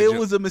 Oh, it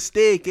was a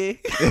mistake, eh?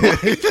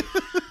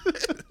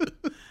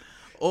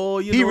 Oh,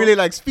 he really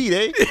likes feet,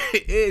 eh?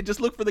 Hey,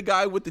 just look for the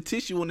guy with the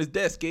tissue on his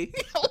desk, eh?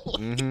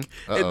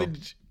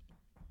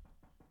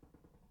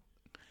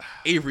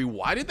 Avery,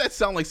 why did that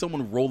sound like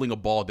someone rolling a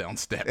ball down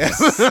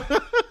steps?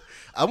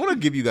 I want to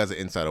give you guys an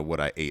insight of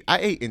what I ate. I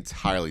ate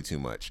entirely too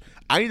much.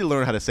 I need to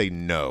learn how to say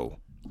no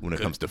when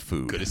it comes to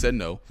food. Could have said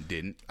no.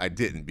 Didn't. I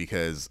didn't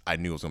because I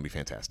knew it was going to be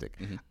fantastic.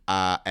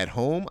 At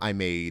home, I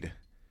made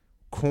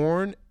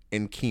corn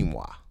and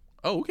quinoa.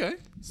 Oh, okay.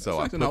 So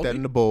I put that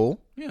in the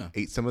bowl,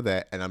 ate some of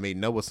that, and I made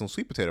Noah some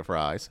sweet potato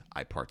fries.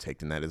 I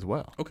partaked in that as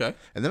well. Okay.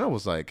 And then I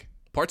was like,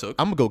 partook.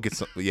 I'm going to go get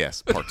some.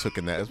 Yes, partook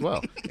in that as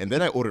well. And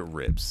then I ordered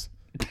ribs.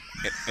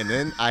 And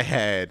then I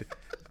had,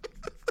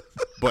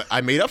 but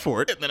I made up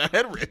for it. And then I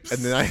had ribs.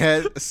 And then I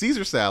had a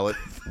Caesar salad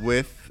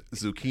with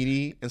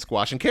zucchini and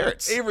squash and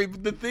carrots. Avery,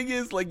 the thing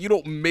is, like, you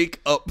don't make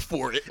up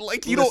for it.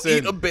 Like, you don't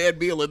eat a bad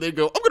meal and then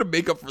go, I'm going to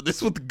make up for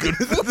this with the good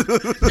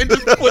food. And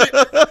just put it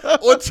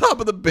on top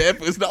of the bad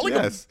food. It's not like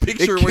a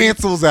picture it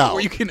cancels out.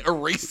 Where you can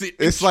erase it.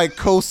 It's like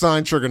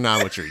cosine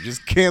trigonometry.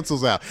 Just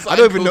cancels out. I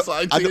don't even know.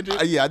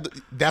 Yeah,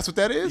 that's what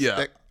that is?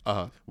 Yeah.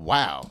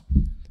 Wow.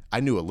 I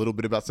knew a little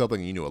bit about something,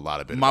 and you knew a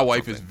lot of it. My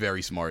wife is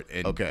very smart,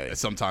 and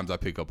sometimes I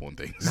pick up on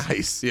things.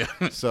 Nice. Yeah.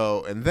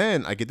 So, and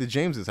then I get to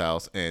James's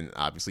house, and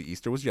obviously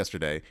Easter was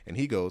yesterday, and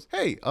he goes,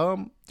 "Hey,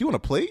 do you want a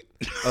plate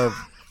of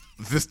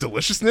this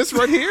deliciousness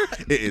right here?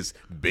 It is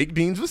baked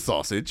beans with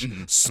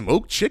sausage,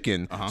 smoked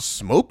chicken,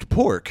 smoked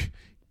pork,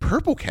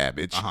 purple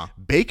cabbage,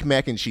 baked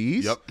mac and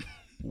cheese." Yep.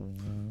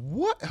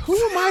 What? Who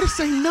am I to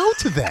say no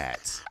to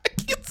that? I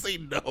can't say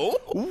no.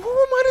 Who am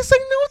I to say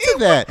no to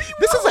that?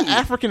 This is an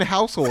African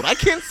household. I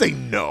can't say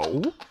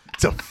no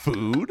to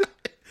food.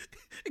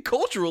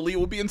 Culturally, it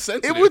would be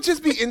insensitive. It would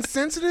just be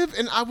insensitive,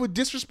 and I would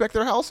disrespect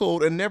their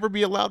household and never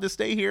be allowed to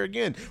stay here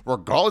again,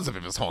 regardless of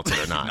if it's haunted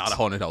or not. Not a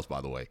haunted house, by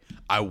the way.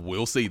 I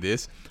will say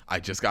this. I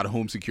just got a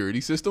home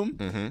security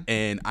system,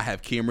 and I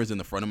have cameras in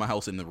the front of my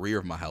house and the rear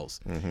of my house.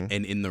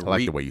 And in the I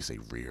like the way you say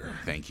rear.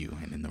 Thank you.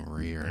 And in the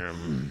rear.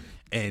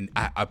 And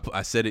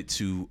I set it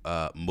to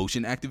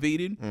motion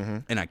activated,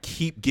 and I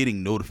keep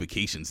getting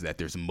notifications that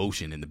there's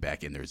motion in the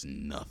back, and there's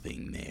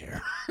nothing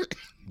there.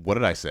 What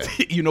did I say?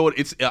 You know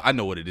what? I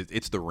know what it is.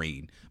 It's the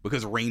rain,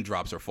 because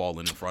raindrops are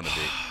falling in front of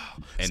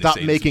it. And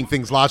Stop making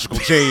things logical,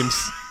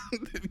 James.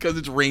 Because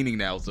it's raining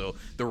now, so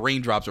the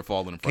raindrops are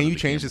falling in front of it. Can you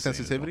change the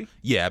sensitivity?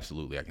 Yeah,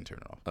 absolutely. I can turn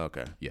it off.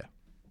 Okay. Yeah.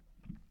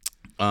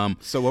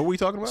 So what were we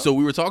talking about? So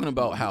we were talking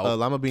about how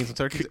lima beans and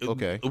turkey.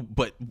 Okay.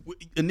 But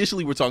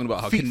initially we're talking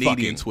about how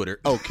Canadian Twitter.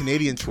 Oh,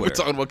 Canadian Twitter. We're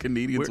talking about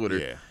Canadian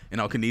Twitter and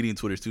how Canadian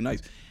Twitter is too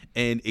nice.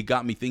 And it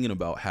got me thinking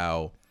about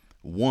how,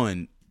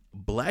 one,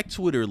 Black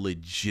Twitter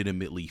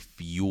legitimately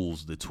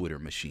fuels the Twitter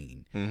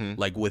machine.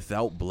 Like,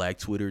 without Black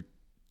Twitter,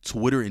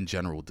 Twitter in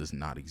general does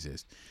not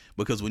exist.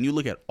 Because when you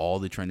look at all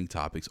the trending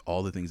topics,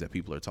 all the things that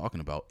people are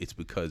talking about, it's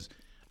because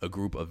a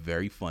group of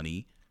very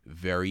funny,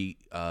 very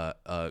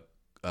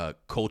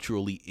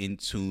culturally in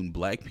tune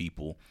Black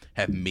people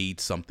have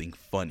made something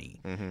funny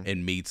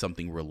and made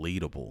something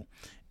relatable.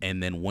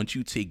 And then once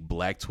you take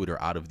Black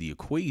Twitter out of the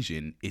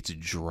equation, it's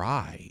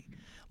dry.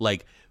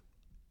 Like,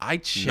 I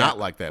check. Not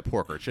like that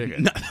pork or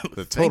chicken. No,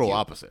 the total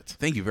opposite.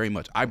 Thank you very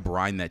much. I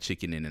brined that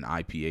chicken in an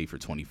IPA for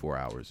 24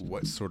 hours.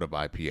 What sort of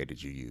IPA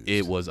did you use?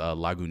 It was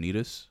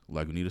Lagunitas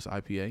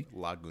IPA.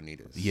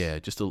 Lagunitas. Yeah,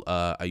 just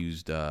I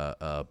used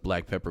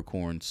black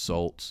peppercorn,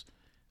 salt,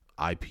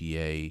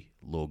 IPA,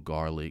 little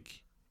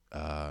garlic.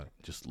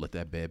 Just let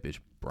that bad bitch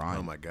brine.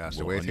 Oh my gosh,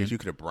 the way it tastes, you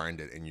could have brined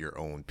it in your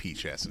own pea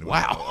chest. And it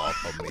Wow,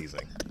 was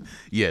amazing.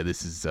 Yeah,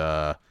 this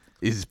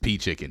is pea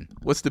chicken.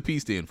 What's the P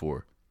stand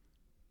for?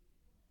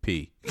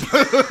 P.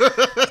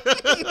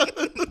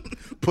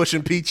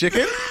 Pushing pea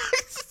chicken?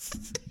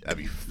 That'd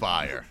be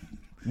fire.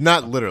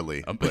 Not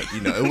literally, but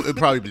it'd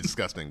probably be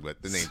disgusting.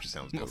 But the name just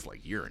sounds good. It's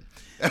like urine.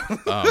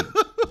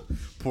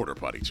 Porter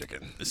potty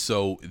chicken.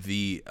 So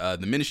the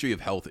Ministry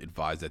of Health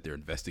advised that they're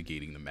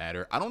investigating the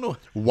matter. I don't know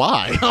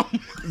why.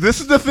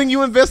 This is the thing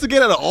you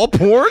investigate out of all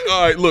porn.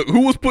 All right, look,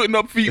 who was putting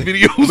up feet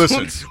videos?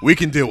 Listen, we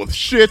can deal with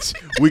shits.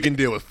 We can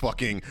deal with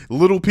fucking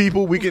little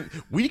people. We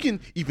can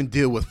even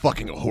deal with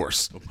fucking a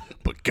horse.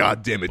 But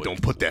goddamn it,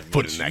 don't put that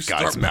foot in that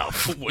guy's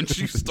mouth. Once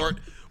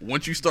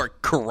you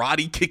start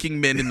karate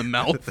kicking men in the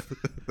mouth,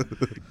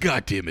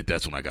 god damn it,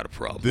 that's when I got a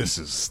problem. This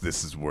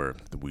is where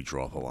we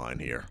draw the line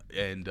here.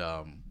 And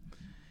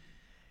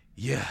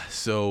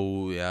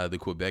the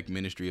Quebec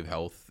Ministry of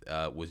Health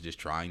was just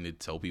trying to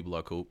tell people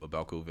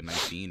about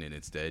COVID-19 and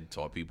instead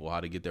taught people how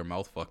to get their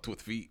mouth fucked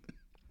with feet.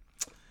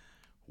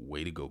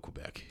 Way to go,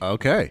 Quebec.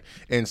 Okay.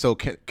 And so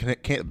can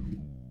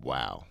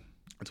wow.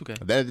 It's okay.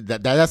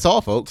 That's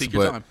all, folks. Take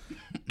your time.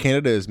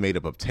 Canada is made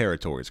up of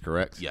territories,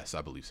 correct? Yes,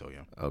 I believe so,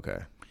 yeah. Okay.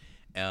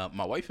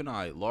 My wife and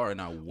I, Laura and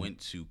I,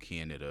 went to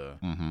Canada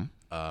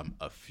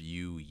a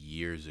few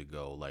years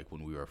ago, like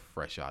when we were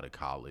fresh out of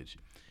college.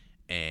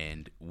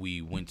 And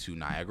we went to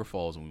Niagara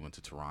Falls and we went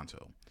to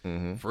Toronto.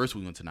 Mm-hmm. First,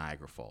 we went to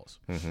Niagara Falls.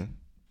 Mm-hmm.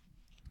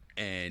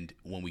 And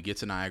when we get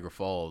to Niagara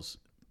Falls,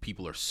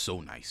 people are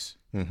so nice.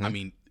 Mm-hmm. I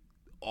mean,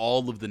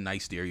 all of the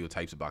nice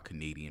stereotypes about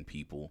Canadian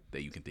people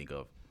that you can think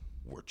of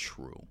were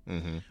true.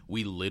 Mm-hmm.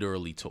 We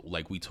literally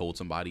told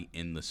somebody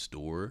in the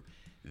store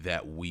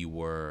that we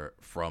were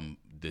from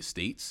the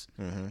States,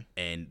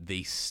 and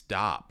they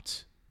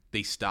stopped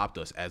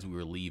us as we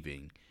were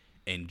leaving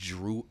and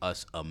drew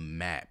us a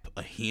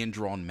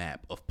hand-drawn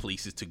map of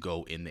places to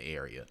go in the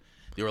area.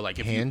 They were like,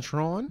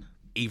 hand-drawn?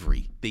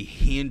 Avery, they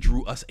hand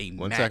drew us a map.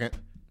 1 second.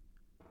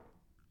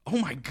 Oh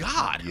my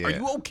God, yeah. Are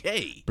you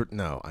okay?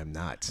 No, I'm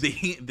not.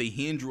 They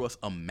hand drew us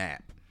a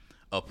map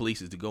of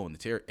places to go in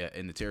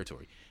the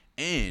territory.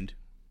 And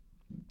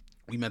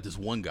we met this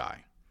one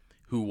guy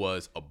who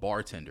was a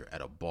bartender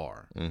at a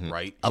bar,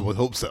 right? I would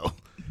hope so.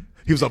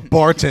 He was a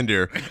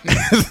bartender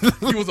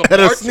he was at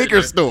a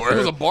sneaker store. He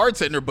was a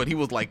bartender, but he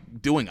was like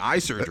doing eye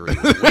surgery.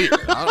 It was weird.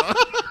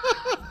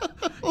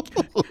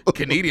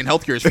 Canadian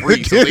healthcare is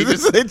free, so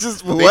they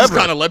just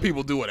kind of let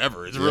people do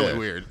whatever. It's really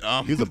weird.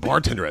 He was a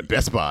bartender at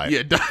Best Buy.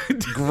 Yeah,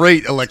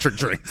 great electric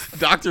drinks.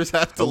 Doctors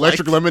have to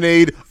electric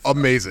lemonade,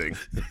 amazing.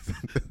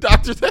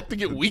 Doctors have to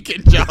get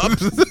weekend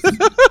jobs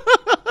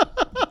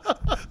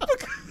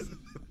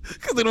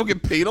because they don't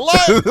get paid a lot.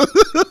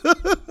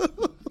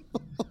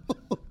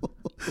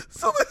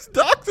 So this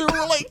doctor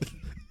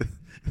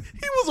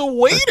he was a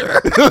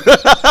waiter.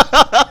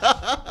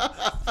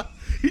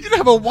 He didn't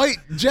have a white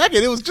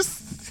jacket. It was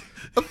just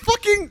a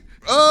fucking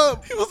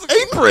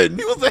apron.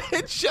 He was a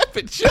head chef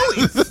at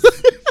Chili's.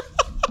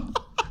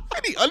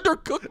 And he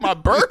undercooked my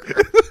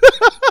burger.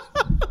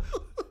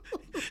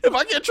 If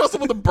I can't trust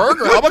him with a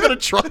burger, how am I going to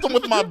trust him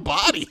with my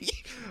body?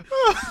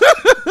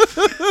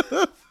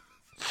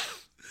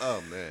 Oh,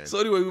 man. So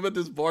anyway, we met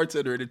this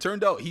bartender, and it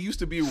turned out he used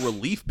to be a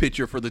relief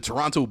pitcher for the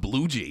Toronto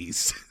Blue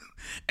Jays.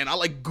 And I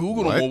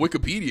Googled him on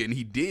Wikipedia, and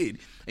he did.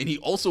 And he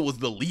also was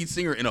the lead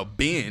singer in a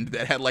band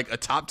that had a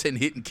top 10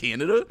 hit in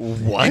Canada.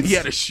 What? And he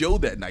had a show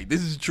that night.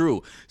 This is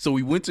true. So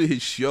we went to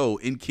his show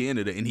in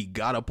Canada, and he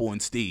got up on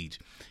stage.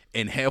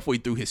 And halfway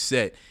through his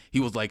set, he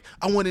was like,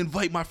 I want to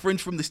invite my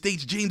friends from the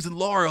States, James and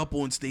Laura, up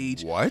on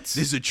stage. What? This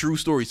is a true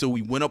story. So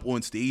we went up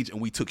on stage, and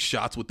we took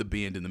shots with the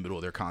band in the middle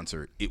of their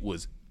concert. It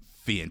was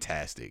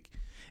fantastic.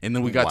 And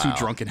then we got too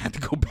drunk and had to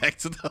go back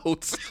to the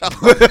hotel.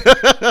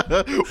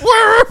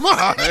 Where am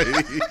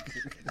I?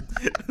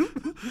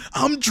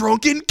 I'm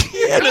drunk in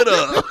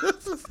Canada.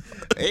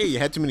 Hey, you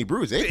had too many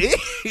brews, eh?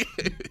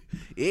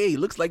 Hey,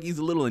 looks like he's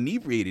a little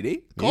inebriated,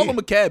 eh? Call him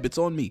a cab. It's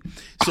on me.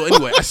 So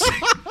anyway, I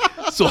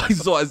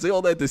say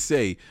all that to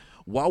say,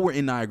 while we're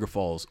in Niagara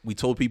Falls, we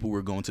told people we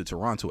were going to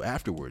Toronto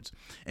afterwards.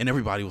 And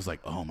everybody was like,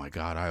 oh, my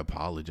God, I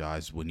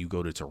apologize. When you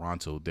go to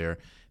Toronto, they're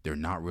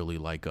not really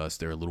like us.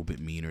 They're a little bit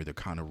meaner. They're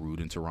kind of rude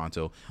in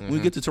Toronto. When we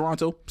get to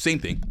Toronto, same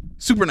thing.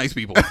 Super nice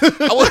people.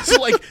 I was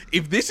like,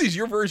 if this is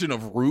your version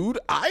of rude,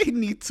 I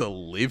need to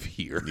live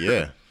here.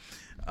 Yeah.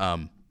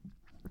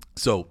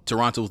 So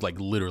Toronto is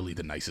literally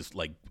the nicest.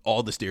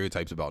 All the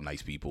stereotypes about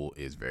nice people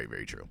is very,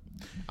 very true.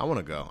 I want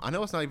to go. I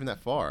know it's not even that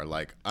far.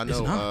 I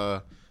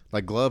know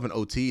Like Glove and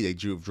OT, they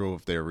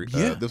drove there.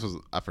 Yeah. This was,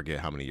 I forget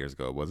how many years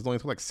ago it was. It only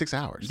took like 6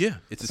 hours. Yeah,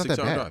 it's That's a not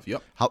that 6-hour bad. drive.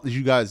 Yep. How did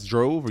you guys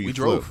drove or you We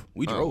flew? drove.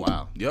 We drove. Oh,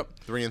 wow. Yep.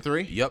 3 and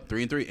 3. Yep,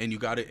 3 and 3, and you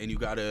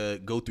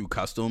gotta go through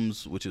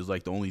customs, which is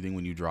like the only thing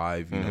when you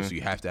drive, you know. So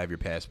you have to have your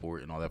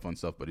passport and all that fun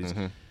stuff. But it's,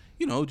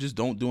 you know, just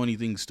don't do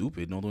anything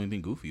stupid, don't do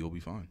anything goofy, you'll be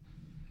fine.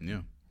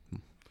 Yeah.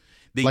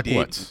 They like did,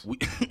 what?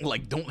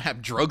 Like don't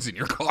have drugs in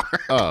your car.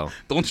 Oh,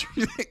 Don't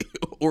you,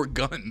 or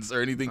guns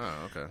or anything.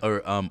 Oh, okay.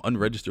 Or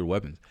unregistered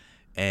weapons.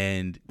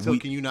 And so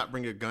can you not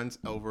bring your guns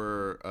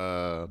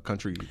over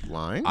country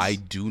lines? I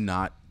do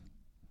not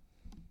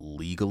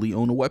legally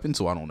own a weapon,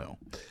 so I don't know.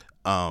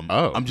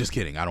 I'm just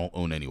kidding. I don't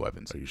own any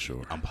weapons. Are you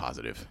sure? I'm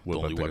positive. What The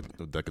only about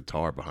weapon. the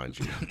guitar behind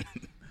you?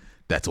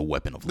 That's a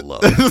weapon of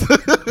love.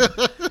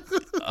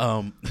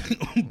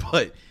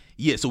 But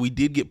yeah, so we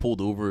did get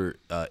pulled over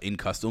in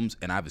customs,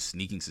 and I have a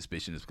sneaking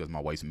suspicion it's because my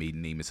wife's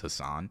maiden name is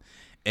Hassan.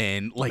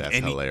 And like That's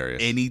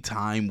hilarious.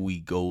 Anytime we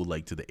go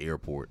like to the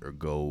airport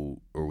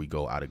or we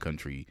go out of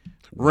country,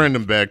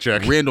 Random bag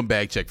check. random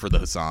bag check for the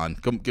Hassan.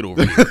 Come get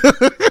over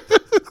here.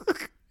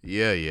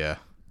 Yeah.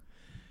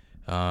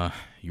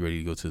 You ready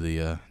to go to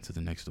the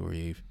next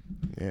story, Ave?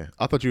 Yeah,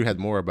 I thought you had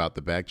more about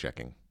the bag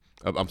checking.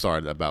 I'm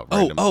sorry about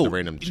the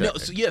random check.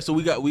 No, so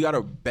we got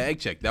a bag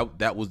check.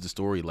 That was the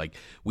story. Like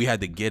we had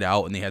to get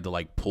out and they had to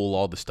like pull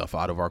all the stuff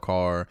out of our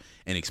car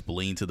and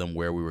explain to them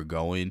where we were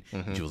going.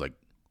 And she was like,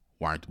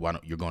 why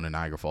don't you're going to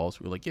Niagara Falls?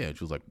 We were like, yeah. And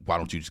she was like, why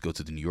don't you just go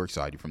to the New York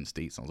side? You're from the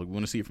States. I was like, we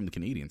want to see it from the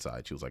Canadian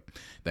side. She was like,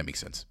 that makes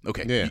sense.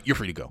 Okay, Yeah. You're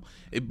free to go.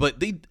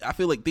 But I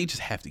feel like they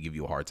just have to give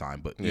you a hard time.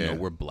 But you Yeah. know,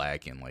 we're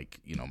black and like,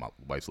 you know, my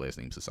wife's last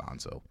name's Hassan,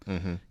 so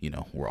you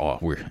know, we're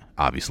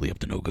obviously up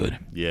to no good.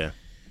 Yeah,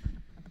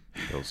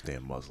 those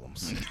damn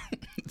Muslims.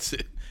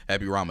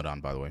 Happy Ramadan,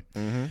 by the way.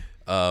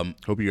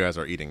 Hope you guys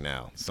are eating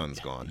now. Sun's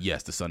gone.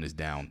 Yes, the sun is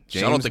down.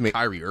 James Shout out to ma-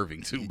 Kyrie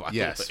Irving too. By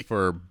Yes, the way.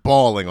 for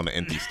bawling on an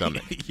empty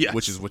stomach, Yes.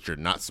 which is what you're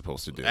not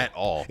supposed to do At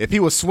all. If he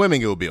was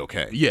swimming, it would be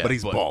okay. Yeah, but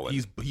he's balling.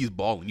 He's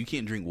balling. You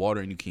can't drink water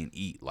and you can't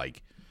eat.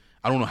 Like,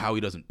 I don't know how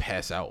he doesn't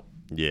pass out.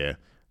 Yeah,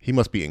 he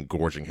must be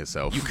engorging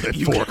himself at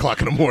you 4 o'clock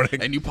in the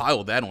morning. And you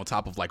pile that on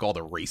top of like all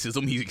the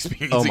racism he's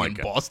experiencing in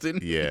God. Boston.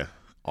 Yeah,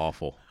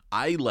 awful.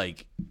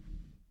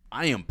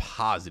 I am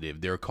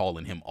positive they're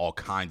calling him all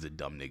kinds of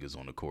dumb niggas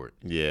on the court.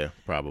 Yeah,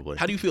 probably.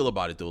 How do you feel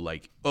about it though?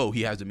 Like, oh,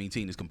 he has to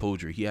maintain his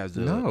composure. He has to.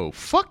 No,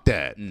 fuck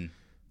that.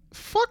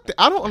 Fuck that.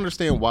 I don't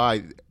understand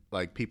why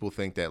like people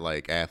think that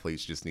like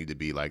athletes just need to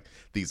be like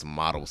these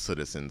model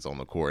citizens on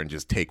the court and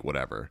just take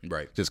whatever.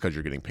 Right. Just because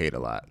you're getting paid a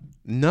lot.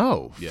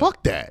 No,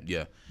 fuck that.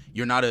 Yeah,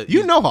 you're not a.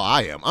 You know how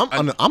I am. I'm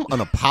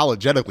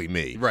unapologetically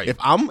me. Right. If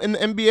I'm in the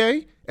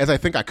NBA, as I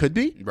think I could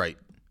be, Right.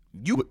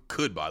 You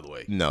could, by the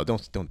way. no,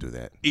 don't do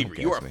that.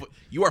 Avery, Don't gas me.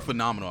 you are a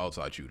phenomenal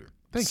outside shooter.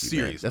 Thank you.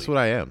 Seriously. Man. That's what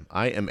I am.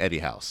 I am Eddie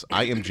House.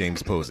 I am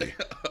James Posey.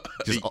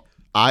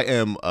 I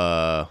am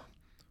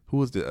who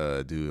was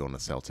the dude on the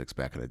Celtics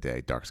back in the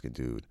day? Dark skinned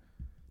dude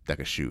that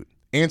could shoot.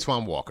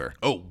 Antoine Walker.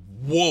 Oh,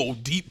 whoa,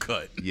 deep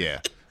cut. Yeah.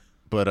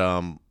 But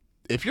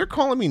if you're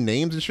calling me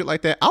names and shit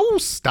like that, I will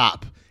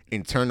stop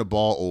and turn the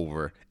ball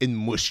over and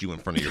mush you in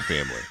front of your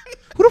family.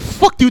 Who the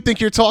fuck do you think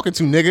you're talking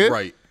to, nigga?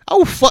 Right.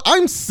 I'm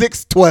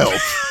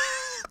 6'12".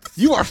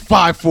 You are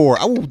 5'4".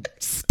 I will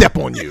step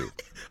on you.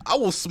 I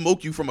will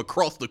smoke you from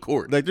across the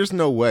court. Like, there's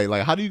no way.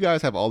 Like, how do you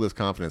guys have all this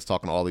confidence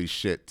talking all these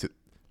shit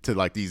to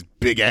like these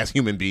big ass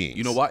human beings?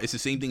 You know why? It's the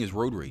same thing as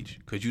road rage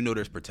because you know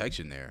there's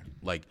protection there.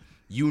 Like,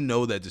 you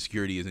know that the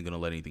security isn't going to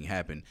let anything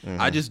happen.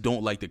 I just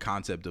don't like the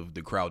concept of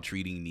the crowd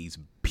treating these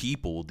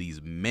people,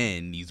 these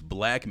men, these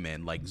black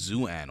men like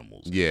zoo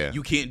animals. Yeah.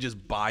 You can't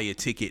just buy a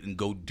ticket and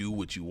go do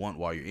what you want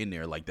while you're in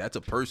there. Like, that's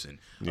a person.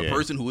 Yeah. A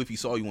person who, if he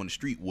saw you on the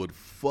street, would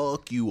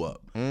fuck you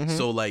up.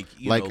 So, like,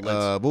 you Like,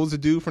 know, what was the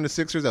dude from the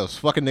Sixers that was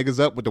fucking niggas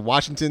up with the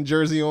Washington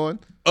jersey on?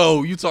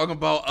 oh, you talking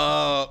about,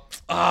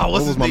 what's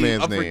was his my name?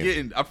 man's I'm name?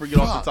 forgetting. I forget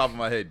off the top of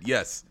my head.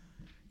 Yes.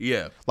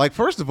 Yeah. Like,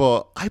 first of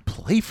all, I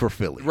play for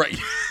Philly. Right.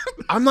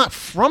 I'm not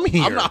from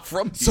here. I'm not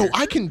from So here.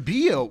 I can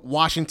be a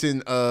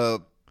Washington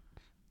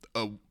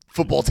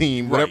football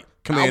team, whatever,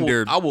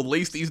 commander. I will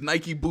lace these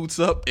Nike boots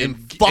up and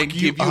fuck give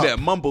you you up. that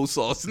mumbo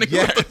sauce. Nigga,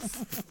 Yes. what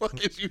the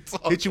fuck is you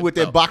talking hit you with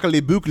that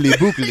bakali bookly.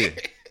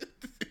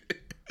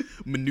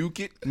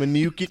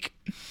 Manukit?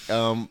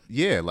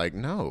 Yeah, like,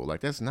 no,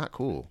 like, that's not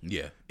cool.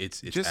 Yeah,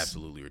 it's Just-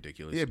 absolutely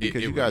ridiculous. Yeah,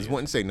 because It you guys really is.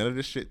 wouldn't say none of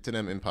this shit to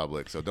them in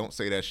public. So don't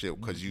say that shit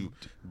because you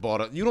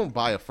you don't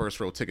buy a first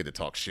row ticket to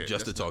talk shit.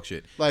 Just to talk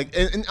shit. Like,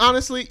 and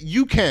honestly,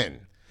 you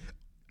can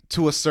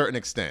to a certain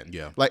extent.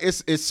 Yeah. Like,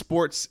 it's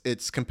sports,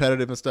 it's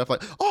competitive and stuff.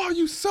 Like, oh,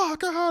 you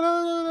suck.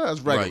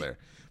 That's regular. Right.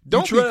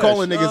 Don't You be trash.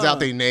 calling niggas out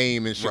their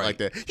name and shit Right. like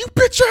that. You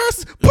bitch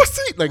ass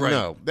pussy. Like, Right.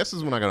 no, this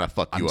is when I'm gonna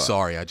fuck you I'm up.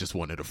 sorry, I just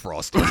wanted a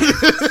frost.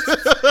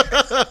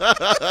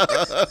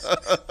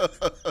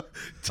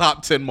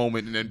 Top 10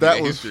 moment in NBA That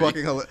was history.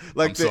 fucking hilarious.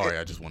 Like, I'm sorry,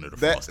 I just wanted a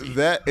that frosty.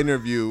 that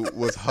interview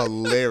was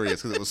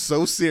hilarious because it was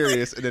so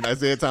serious. And then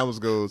Isaiah Thomas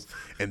goes,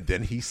 and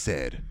then he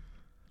said,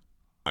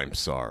 "I'm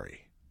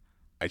sorry,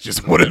 I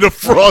just wanted a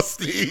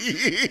Frosty.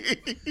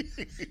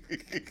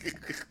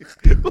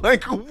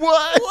 Like,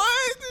 what?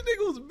 What? The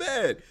nigga was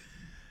bad.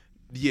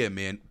 Yeah,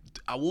 man.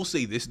 I will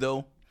say this,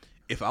 though.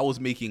 If I was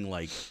making,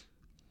 like,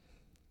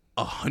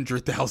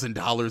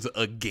 $100,000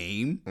 a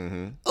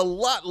game, a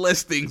lot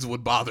less things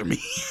would bother me.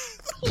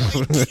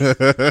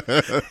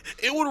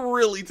 It would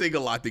really take a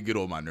lot to get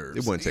on my nerves.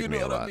 It wouldn't take me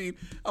a lot. I mean?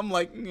 I'm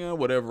like, yeah,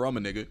 whatever. I'm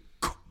a nigga.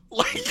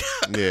 Like,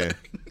 Yeah.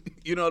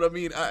 You know what I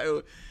mean?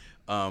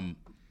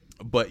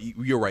 But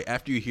you're right.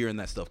 After you're hearing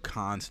that stuff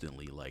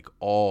constantly, like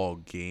all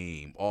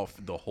game, off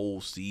the whole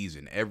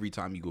season, every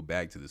time you go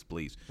back to this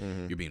place,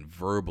 you're being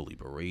verbally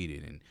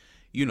berated. And,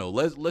 you know,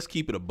 let's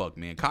keep it a buck,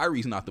 man.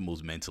 Kyrie's not the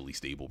most mentally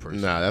stable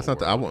person. Nah, that's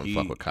not I wouldn't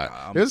fuck with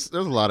Kyrie. There's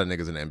a lot of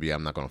niggas in the NBA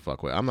I'm not going to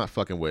fuck with. I'm not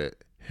fucking with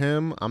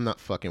him. I'm not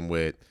fucking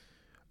with,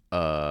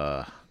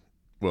 well,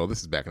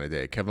 this is back in the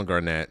day, Kevin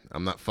Garnett.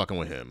 I'm not fucking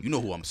with him. You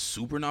know who I'm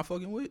super not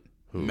fucking with?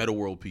 Who? Meta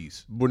World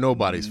Peace. Well,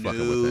 nobody's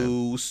fucking with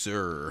him. No,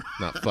 sir.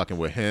 Not fucking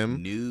with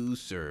him. No,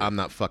 sir. I'm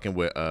not fucking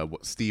with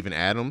Steven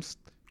Adams.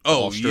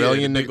 Oh,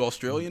 Australian yeah, the big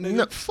Australian nigga?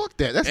 No, fuck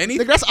that. That's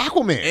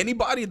Aquaman.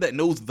 Anybody that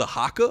knows the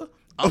Haka,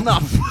 I'm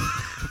not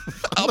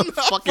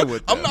fucking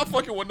with them. I'm not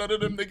fucking with none of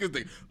them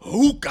niggas.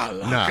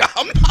 Nah.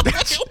 I'm not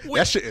fucking with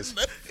that shit is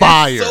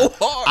fire. It's so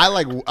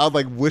hard.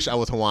 I wish I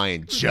was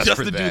Hawaiian just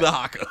for to that. do the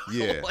Haka.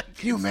 Yeah. Like,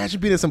 can you imagine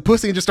being in some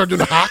pussy and just start doing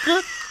the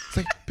Haka? It's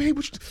like, babe,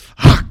 what you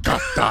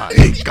Hakata,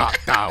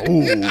 hikata,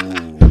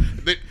 ooh.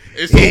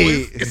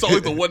 It's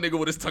always the one nigga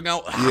with his tongue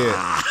out.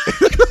 Yeah.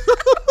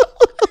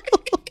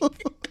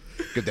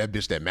 Get that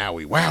bitch that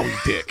Maui wowie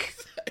dick.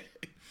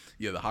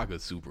 Yeah, the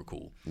Haka's super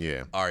cool.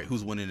 Yeah. All right,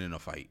 who's winning in a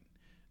fight?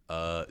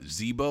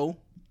 Zebo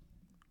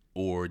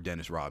or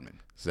Dennis Rodman?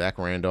 Zach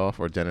Randolph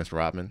or Dennis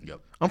Rodman? Yep.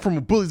 I'm from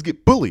where bullies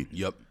get bullied.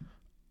 Yep.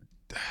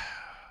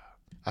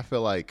 I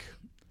feel like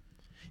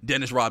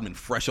Dennis Rodman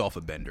fresh off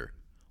a bender.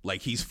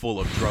 Like he's full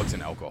of drugs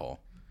and alcohol.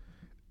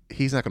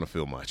 He's not going to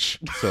feel much.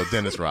 So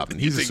Dennis Rodman,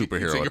 he's a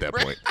superhero at that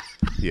point.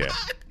 Yeah,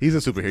 he's a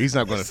superhero. He's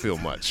not going to feel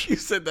much. You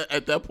said that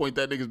at that point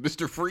that nigga's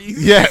Mr.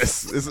 Freeze?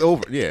 Yes, it's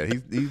over. Yeah,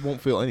 he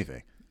won't feel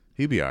anything.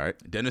 He'll be all right.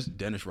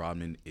 Dennis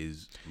Rodman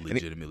is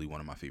legitimately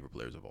one of my favorite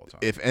players of all time.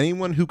 If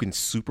anyone who can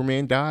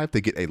Superman dive, they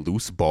get a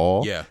loose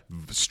ball. Yeah.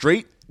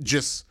 Straight,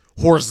 just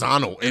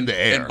horizontal in the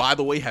air. And by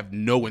the way, have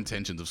no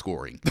intentions of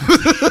scoring.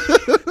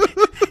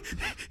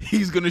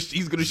 He's gonna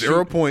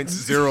 0 points,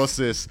 0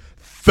 assists,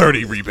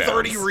 30 rebounds.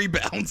 30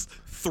 rebounds,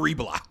 3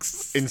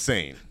 blocks.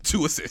 Insane.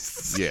 2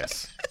 assists.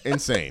 Yes.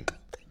 Insane.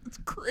 It's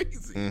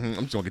crazy. I'm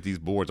just gonna get these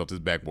boards off this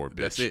backboard,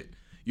 bitch. That's it.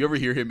 You ever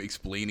hear him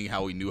explaining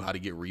how he knew how to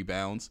get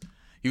rebounds?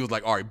 He was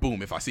like, all right,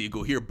 boom. If I see it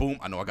go here, boom,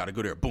 I know I got to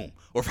go there, boom.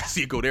 Or if I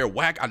see it go there,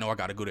 whack, I know I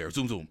got to go there,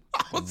 zoom, zoom.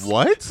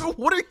 What?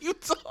 What are you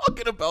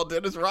talking about,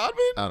 Dennis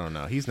Rodman? I don't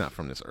know. He's not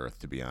from this earth,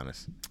 to be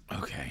honest.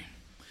 Okay.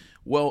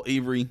 Well,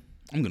 Avery,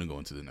 I'm going to go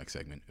into the next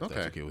segment, if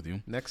that's okay with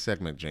you. Next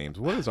segment, James.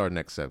 What is our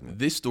next segment?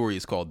 This story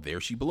is called There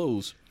She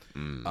Blows.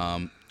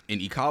 An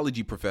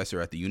ecology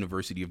professor at the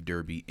University of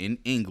Derby in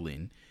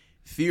England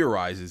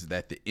theorizes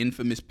that the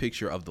infamous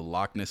picture of the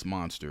Lochness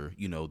Monster,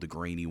 you know, the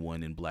grainy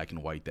one in black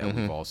and white that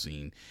we've all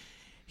seen,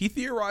 he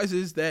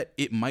theorizes that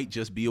it might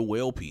just be a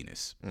whale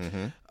penis.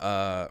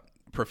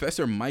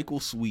 Professor Michael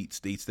Sweet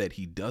states that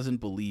he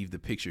doesn't believe the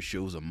picture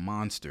shows a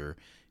monster,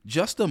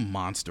 just a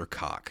monster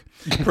cock.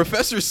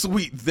 Professor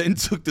Sweet then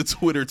took to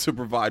Twitter to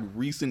provide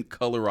recent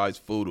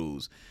colorized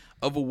photos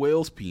of a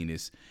whale's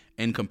penis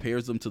and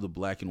compares them to the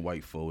black and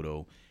white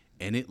photo,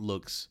 and it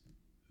looks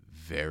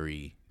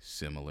very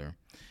similar.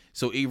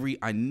 So, Avery,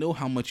 I know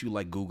how much you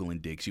like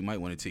Googling dicks. You might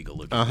want to take a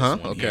look at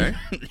this one. Okay.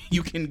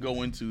 You can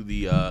go into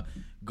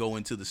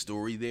the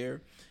story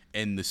there,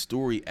 and the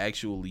story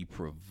actually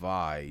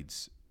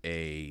provides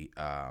a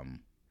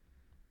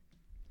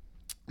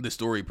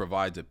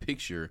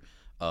picture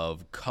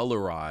of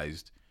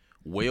colorized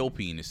whale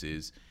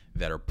penises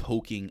that are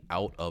poking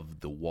out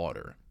of the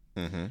water.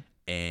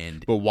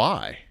 And But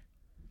why?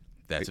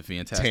 that's a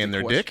fantastic Tan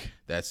their question. dick?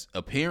 That's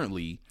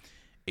apparently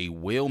a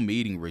whale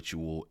mating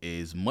ritual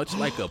is much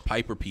like a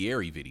Piper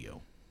Pieri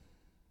video.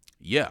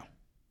 Yeah.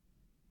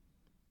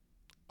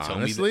 Tell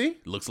me Honestly?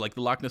 that- looks like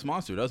the Loch Ness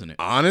Monster, doesn't it?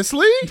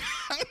 Honestly?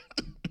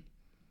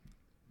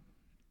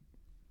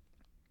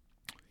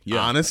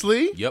 Yeah.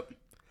 Honestly? Yep.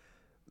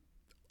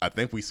 I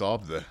think we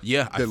solved the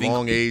I think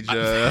long age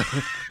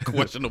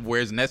question of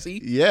where's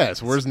Nessie?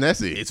 Yes, where's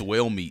Nessie? It's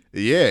whale meat.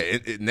 Yeah,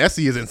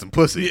 Nessie is in some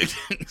pussy.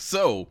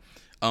 So,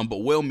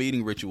 but whale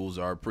mating rituals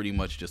are pretty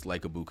much just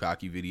like a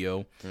bukkake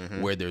video,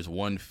 where there's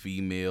one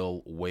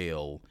female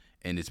whale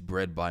and it's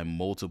bred by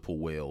multiple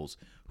whales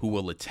who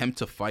will attempt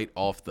to fight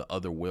off the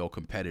other whale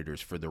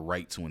competitors for the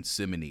right to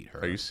inseminate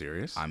her. Are you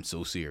serious? I'm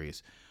so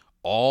serious.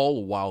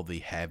 All while they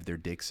have their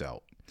dicks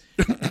out.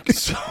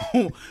 So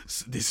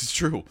this is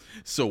true.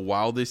 So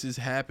while this is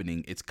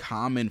happening, it's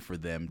common for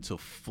them to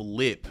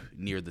flip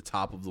near the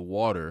top of the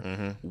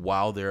water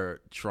while they're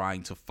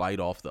trying to fight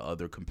off the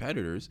other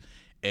competitors.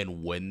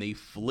 And when they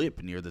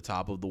flip near the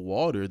top of the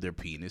water, their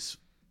penis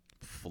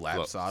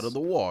flaps out of the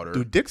water.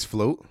 Do dicks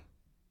float?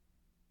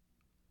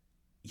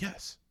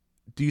 Yes.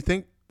 Do you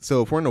think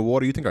So if we're in the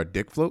water, you think our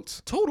dick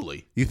floats?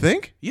 Totally. You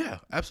think? Yeah,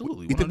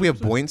 absolutely. 100%. You think we have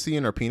buoyancy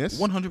in our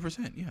penis?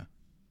 100%. Yeah.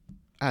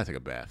 I gotta take a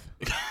bath.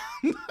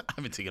 I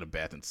haven't taken a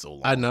bath in so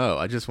long. I know.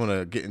 I just want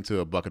to get into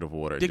a bucket of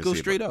water. Dick goes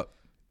straight up.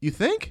 You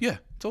think? Yeah,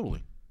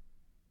 totally.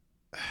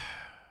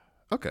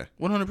 Okay.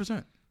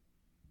 100%.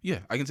 Yeah,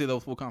 I can say that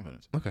with full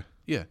confidence. Okay.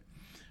 Yeah.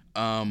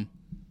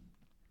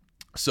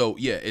 So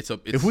yeah, it's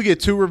if we get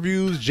 2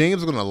 reviews,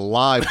 James is gonna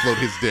live float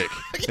his dick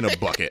in a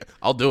bucket.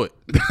 I'll do it.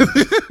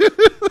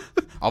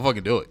 I'll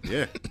fucking do it.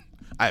 Yeah.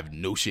 I have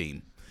no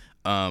shame.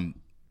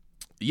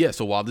 Yeah,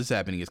 so while this is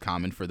happening, it's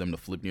common for them to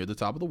flip near the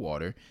top of the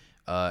water,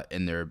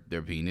 and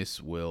their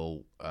penis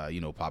will,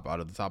 pop out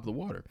of the top of the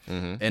water.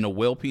 Mm-hmm. And a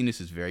whale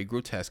penis is very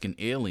grotesque and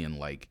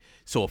alien-like.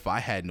 So if I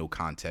had no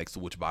context,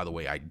 which, by the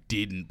way, I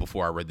didn't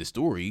before I read the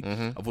story,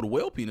 of what a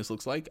whale penis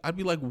looks like, I'd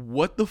be like,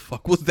 what the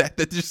fuck was that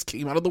just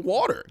came out of the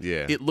water?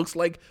 Yeah. It looks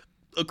like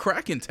a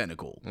Kraken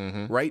tentacle,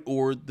 right?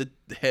 Or the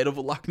head of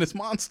a Loch Ness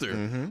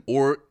Monster,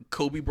 or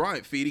Kobe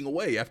Bryant fading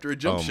away after a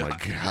jump shot.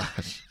 Oh, my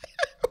gosh.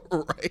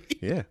 Right?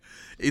 Yeah.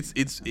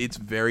 It's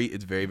very,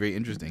 very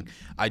interesting.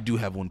 I do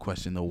have one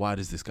question though. Why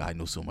does this guy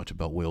know so much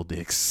about whale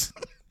dicks?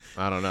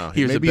 I don't know.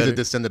 Maybe he's a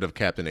descendant of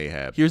Captain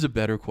Ahab. Here's a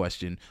better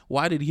question.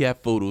 Why did he have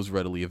photos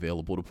readily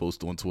available to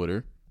post on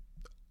Twitter?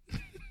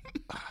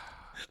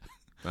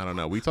 I don't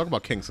know. We talk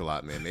about kinks a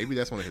lot, man. Maybe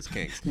that's one of his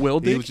kinks. Whale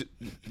dick?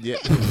 Yeah.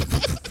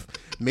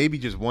 Maybe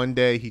just one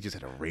day he just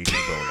had a raging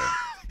boner.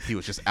 He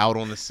was just out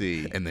on the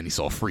sea. And then he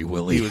saw Free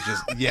Willy. He was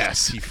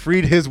he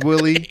freed his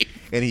Willy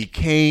and he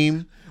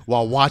came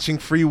while watching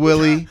Free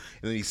Willy, and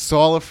then he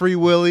saw a Free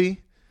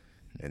Willy,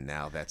 and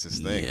now that's his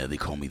thing. Yeah, they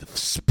call me the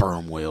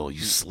sperm whale,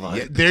 you slut.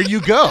 Yeah, there you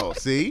go.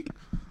 See?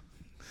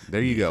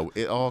 There you go.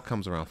 It all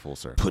comes around full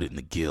circle. Put it in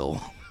the gill.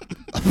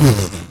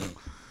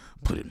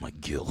 Put it in my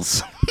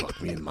gills.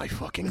 Fuck me in my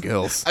fucking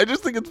gills. I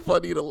just think it's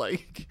funny to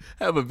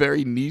have a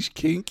very niche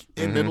kink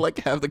and then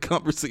have the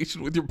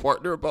conversation with your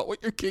partner about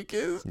what your kink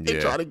is and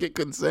try to get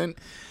consent.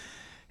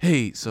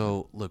 Hey,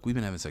 so look, we've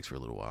been having sex for a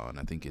little while, and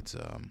I think it's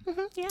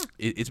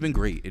it's been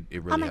great.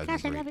 It really has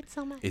been great. I love it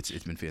so much.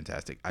 It's been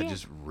fantastic. Yeah. I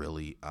just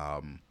really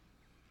I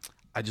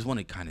just want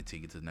to kind of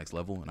take it to the next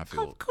level, and I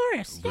feel of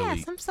course, really,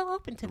 yes, I'm so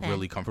open to that.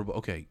 Really comfortable.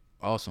 Okay,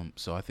 awesome.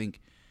 So I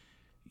think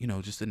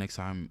just the next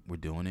time we're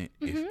doing it,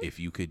 if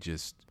you could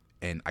just,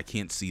 and I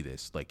can't see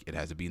this, it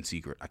has to be in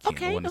secret. I can't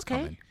know when it's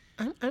coming.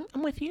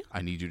 I'm with you.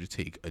 I need you to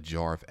take a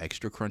jar of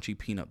extra crunchy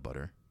peanut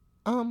butter,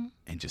 and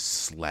just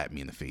slap me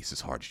in the face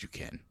as hard as you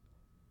can.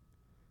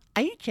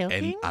 Are you joking?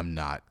 And I'm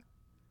not.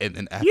 And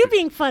then after, you're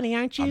being funny,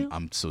 aren't you?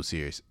 I'm so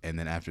serious. And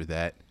then after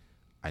that,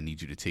 I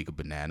need you to take a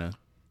banana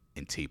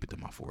and tape it to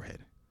my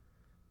forehead.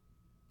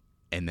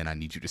 And then I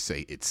need you to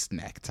say it's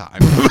snack time.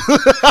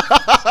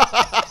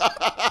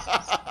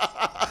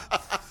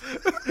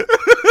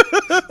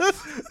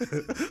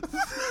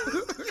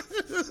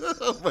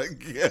 Oh my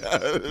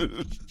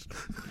gosh.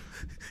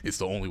 It's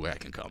the only way I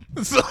can come.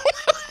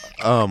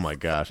 Oh my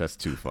gosh, that's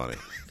too funny.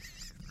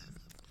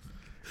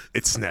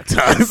 It's snack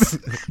time.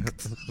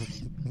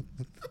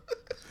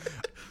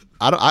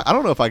 I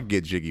don't know if I could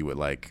get jiggy with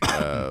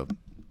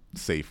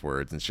safe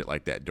words and shit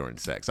like that during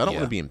sex. I don't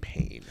want to be in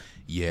pain.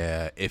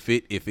 Yeah, if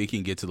it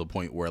can get to the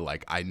point where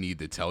I need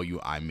to tell you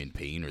I'm in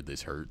pain or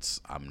this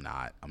hurts, I'm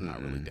not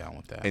really down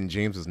with that. And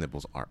James's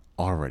nipples are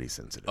already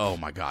sensitive. Oh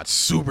my god,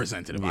 super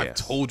sensitive. Yes. I've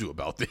told you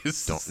about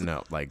this. Don't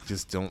know,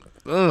 just don't.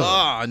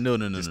 No.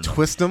 Just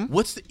twist them.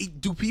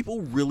 Do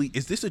people really?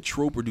 Is this a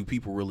trope or do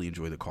people really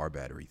enjoy the car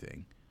battery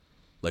thing?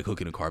 Like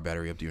hooking a car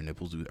battery up to your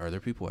nipples? Are there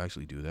people who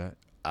actually do that?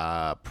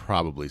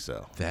 Probably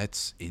so.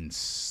 That's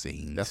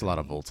insane. That's a lot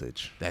of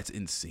voltage. That's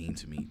insane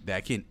to me.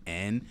 That can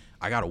end.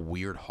 I got a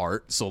weird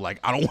heart, so I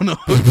don't want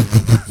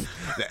to.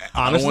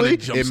 Honestly,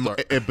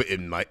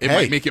 it might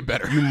make it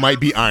better. You might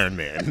be Iron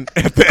Man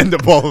at the end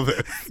of all of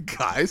this,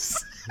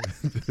 guys.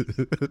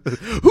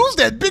 Who's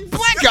that big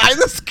black guy in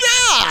the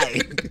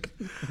sky?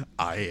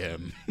 I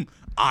am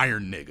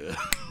Iron Nigga.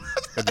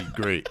 That'd be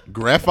great.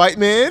 Graphite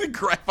Man?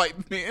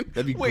 Graphite Man.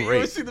 That'd be great. Wait, you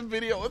ever see the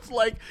video? It's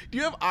like, do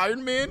you have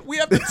Iron Man? We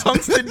have the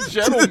Tungsten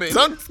Gentleman.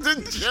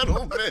 Tungsten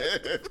Gentleman.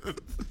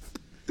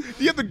 Do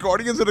you have the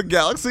Guardians of the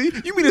Galaxy?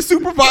 You mean the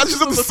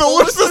Supervisors of the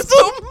Solar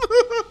System?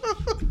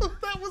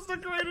 That was the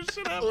greatest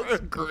shit ever. That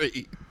was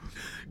great.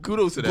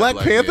 Kudos to that Black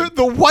Panther, man.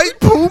 the White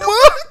Puma?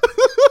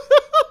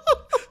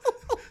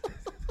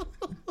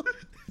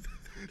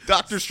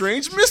 Doctor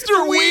Strange,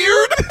 Mr.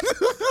 Weird?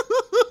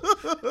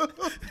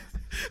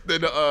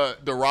 Then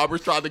the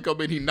robbers tried to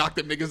come in. He knocked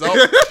them niggas out.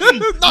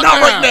 Not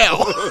right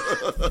now.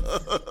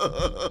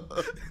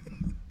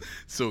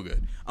 So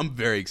good. I'm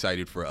very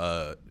excited for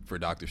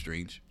Doctor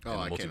Strange. Oh,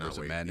 I cannot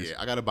wait. Madness. Yeah,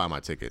 I gotta buy my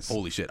tickets.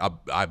 Holy shit!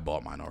 I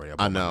bought mine already.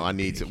 I know. I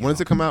need to. When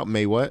does it come out?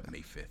 May what? May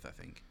 5th, I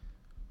think.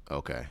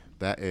 Okay,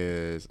 that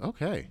is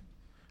okay.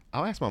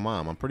 I'll ask my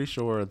mom. I'm pretty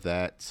sure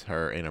that's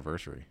her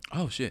anniversary.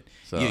 Oh shit!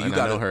 So yeah, I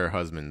know her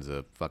husband's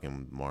a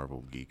fucking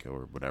Marvel geek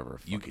or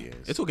whatever he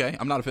is. It's okay.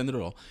 I'm not offended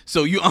at all.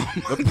 So you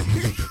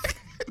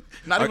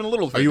not even a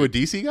little offended. Are you a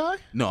DC guy?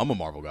 No, I'm a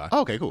Marvel guy.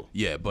 Oh, okay, cool.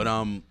 Yeah, but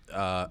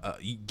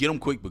you get them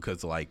quick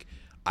because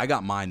I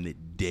got mine the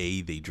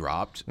day they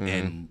dropped,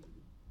 and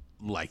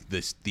like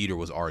this theater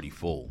was already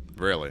full.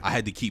 Really? I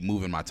had to keep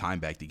moving my time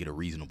back to get a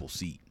reasonable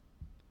seat.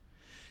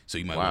 So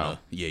you might want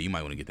to, you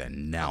might want to get that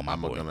now, my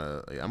boy. I'm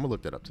gonna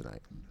look that up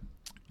tonight.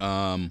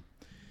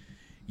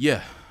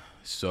 Yeah.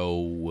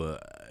 So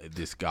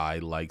this guy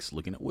likes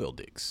looking at whale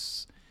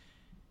dicks.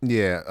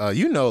 Yeah,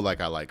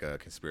 like I like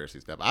conspiracy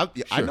stuff.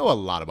 I know a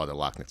lot about the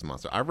Lochness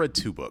Monster. I read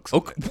 2 books.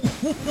 Okay.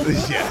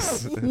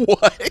 Yes.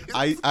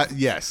 What?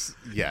 Yes.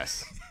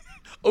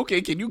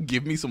 Okay, can you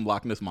give me some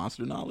Loch Ness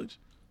Monster knowledge?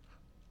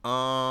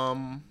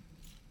 No.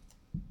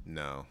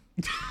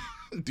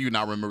 Do you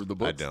not remember the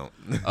books? I don't.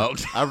 Oh.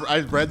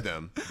 I read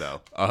them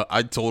though.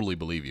 I totally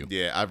believe you.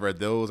 Yeah, I've read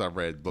those. I've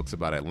read books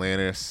about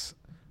Atlantis.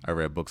 I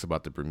read books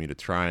about the Bermuda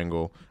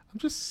Triangle.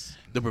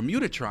 The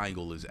Bermuda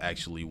Triangle is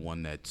actually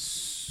one that's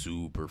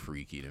super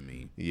freaky to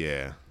me.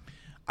 Yeah.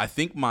 I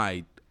think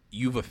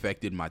you've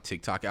affected my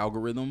TikTok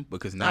algorithm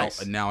because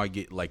now I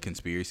get like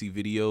conspiracy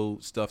video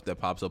stuff that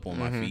pops up on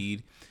my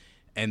feed.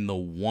 And the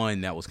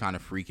one that was kind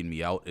of freaking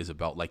me out is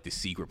about like the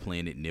secret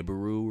planet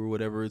Nibiru or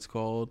whatever it's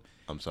called.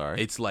 I'm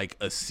sorry. It's like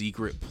a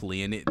secret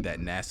planet that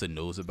NASA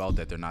knows about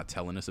that they're not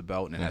telling us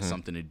about, and it has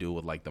something to do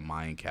with like the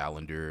Mayan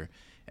calendar.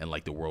 And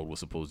like the world was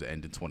supposed to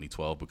end in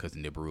 2012 because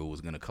Nibiru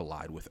was going to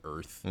collide with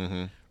Earth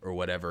or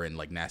whatever. And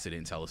like NASA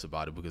didn't tell us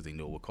about it because they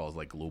know it would cause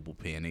like global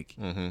panic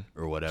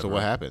or whatever. So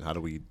what happened? How do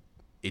we?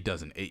 It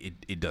doesn't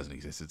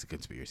exist. It's a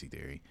conspiracy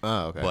theory.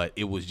 Oh, okay. But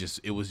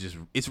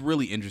it's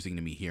really interesting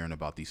to me hearing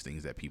about these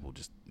things that people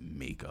just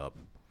make up.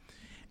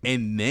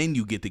 And then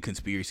you get the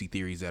conspiracy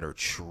theories that are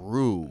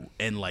true.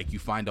 And like you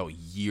find out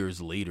years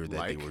later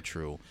that they were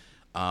true.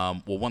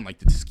 One like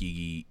the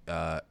Tuskegee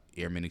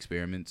airmen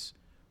experiments,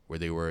 where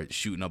they were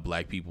shooting up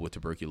black people with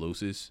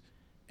tuberculosis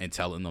and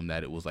telling them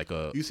that it was like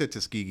a... You said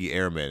Tuskegee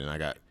Airmen, and I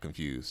got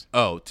confused.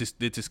 Oh,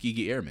 the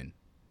Tuskegee Airmen.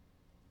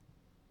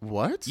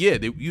 What? Yeah,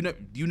 you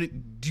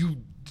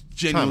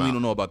genuinely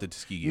don't know about the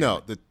Tuskegee Airmen.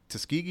 No, the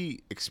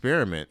Tuskegee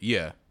experiment.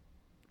 Yeah.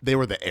 They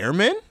were the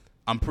airmen?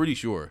 I'm pretty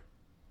sure.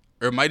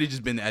 Or it might have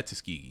just been at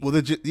Tuskegee. Well,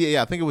 I think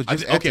it was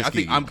just at Tuskegee. I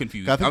think I'm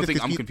confused. I'm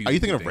confused. Are you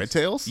thinking of Red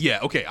Tails? Yeah,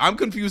 okay. I'm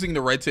confusing the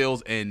Red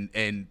Tails and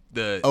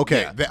the...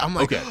 Okay. Yeah. I'm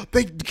like,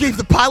 they gave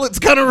the pilots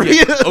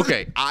gonorrhea. Yeah,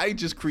 okay. I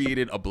just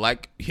created a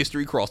Black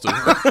History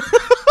crossover.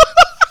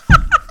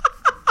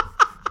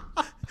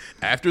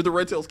 After the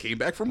Red Tails came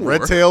back from war...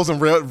 Red Tails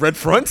and Red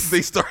Fronts?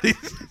 They started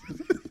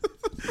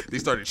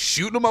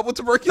shooting them up with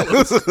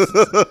tuberculosis.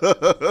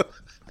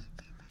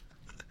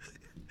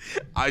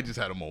 I just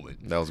had a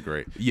moment. That was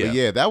great. Yeah. But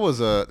yeah, that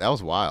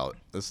was wild.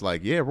 It's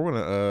like, yeah, we're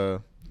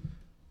gonna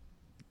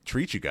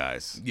treat you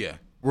guys. Yeah.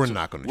 We're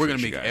not gonna. We're gonna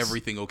treat make you guys.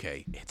 everything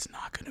okay. It's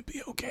not gonna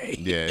be okay.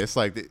 Yeah, it's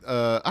like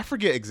I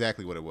forget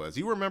exactly what it was.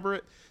 You remember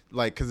it?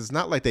 Like, because it's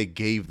not like they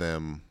gave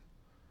them.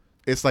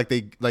 It's like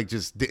they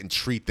just didn't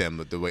treat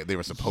them the way they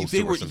were supposed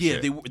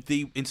to.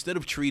 They instead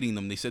of treating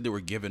them, they said they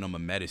were giving them a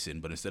medicine,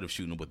 but instead of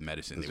shooting them with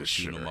medicine, they were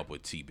shooting them up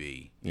with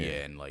TB. Yeah,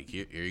 and like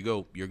here you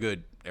go, you're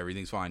good,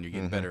 everything's fine, you're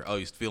getting better. Oh,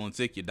 you're feeling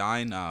sick, you're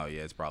dying. Oh,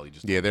 yeah, it's probably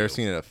just they're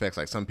seeing the effects.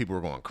 Like some people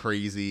were going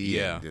crazy.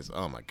 Yeah, and just,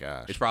 oh my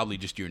gosh, it's probably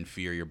just your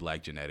inferior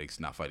black genetics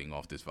not fighting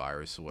off this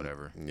virus or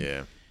whatever.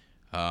 Yeah.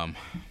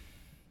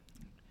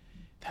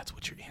 That's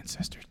what your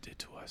ancestors did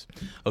to us.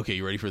 Okay,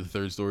 you ready for the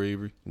third story,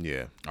 Aevry?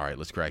 Yeah. All right,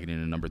 let's crack it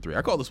into number 3.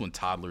 I call this one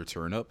Toddler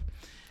Turn Up.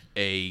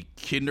 A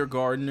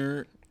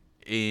kindergartner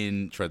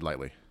in... Tread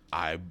lightly.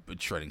 I'm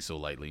treading so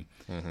lightly.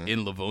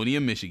 In Livonia,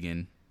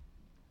 Michigan,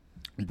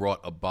 brought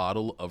a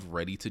bottle of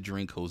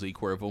ready-to-drink Jose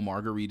Cuervo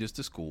margaritas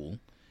to school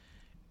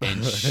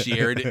and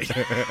shared it.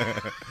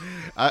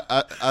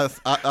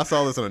 I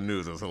saw this on the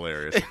news. It was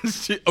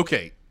hilarious.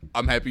 Okay,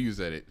 I'm happy you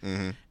said it.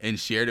 And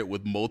shared it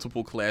with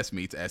multiple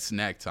classmates at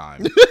snack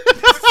time.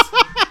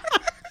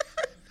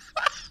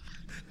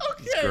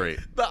 It's great.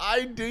 The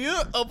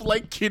idea of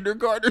like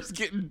kindergartners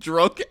getting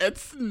drunk at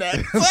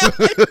snack time.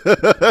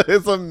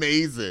 It's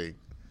amazing.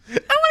 I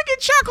want to get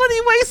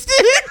chocolatey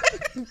wasted.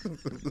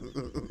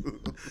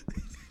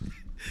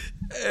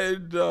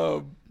 And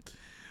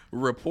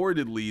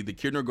reportedly, the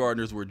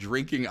kindergartners were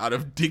drinking out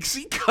of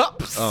Dixie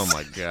cups. Oh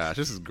my gosh,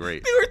 this is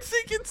great. They were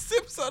taking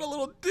sips out of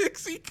little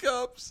Dixie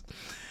cups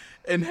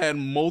and had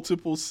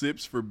multiple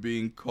sips for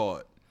being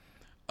caught.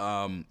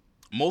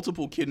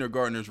 Multiple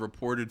kindergartners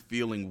reported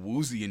feeling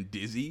woozy and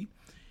dizzy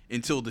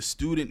until the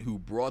student who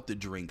brought the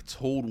drink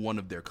told one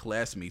of their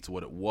classmates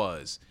what it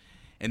was.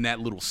 And that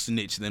little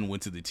snitch then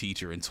went to the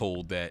teacher and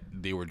told that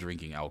they were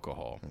drinking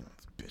alcohol.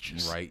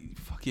 Bitches. Right?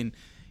 Fucking,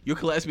 your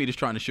classmate is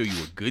trying to show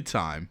you a good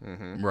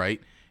time, right?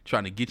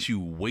 Trying to get you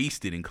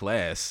wasted in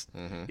class.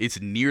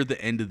 It's near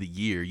the end of the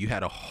year. You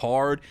had a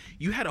hard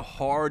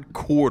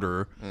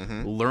quarter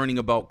learning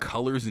about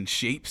colors and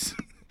shapes.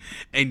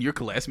 And your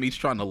classmates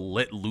trying to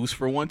let loose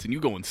for once, and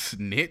you go and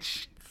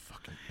snitch.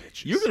 Fucking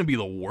bitches. You're gonna be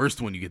the worst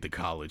when you get to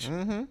college.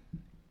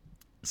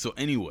 So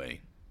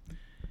anyway,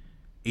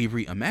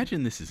 Aevry,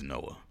 imagine this is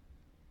Noah.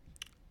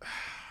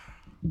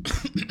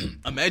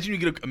 Imagine you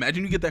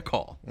get that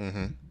call.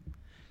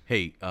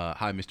 Hey,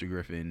 hi, Mr.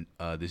 Griffin.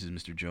 This is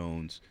Mr.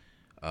 Jones.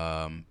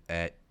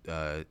 At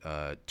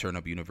Turn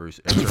Up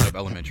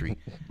Elementary,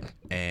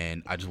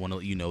 and I just want to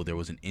let you know there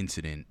was an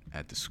incident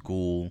at the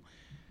school.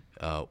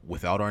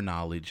 Without our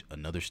knowledge,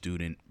 another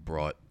student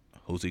brought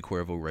Jose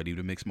Cuervo ready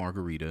to mix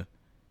margarita,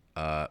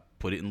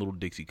 put it in little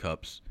Dixie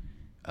cups,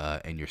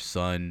 and your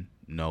son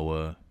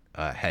Noah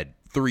had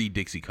 3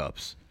 Dixie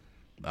cups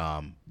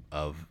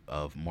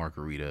of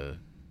margarita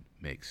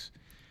mix.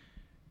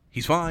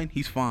 He's fine.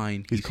 He's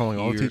fine. He's calling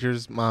all the here.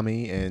 teachers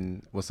mommy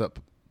and what's up,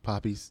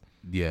 poppies.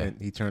 Yeah,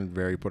 and he turned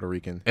very Puerto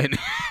Rican.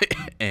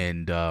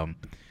 And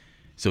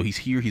so he's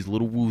here. He's a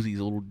little woozy. He's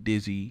a little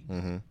dizzy.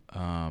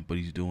 But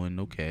he's doing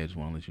okay. I just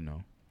want to let you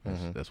know.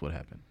 That's what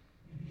happened.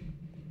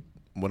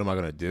 What am I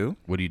gonna do?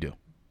 What do you do?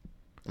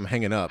 I'm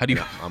hanging up. How do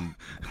you? I'm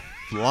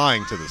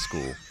flying to the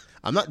school.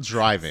 I'm not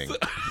driving.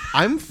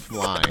 I'm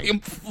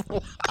flying.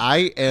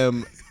 I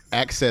am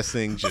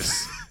accessing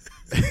just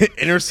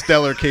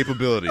interstellar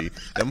capability.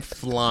 I'm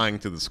flying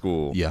to the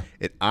school. Yeah.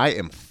 And I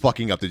am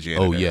fucking up the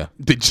janitor. Oh yeah.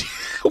 Because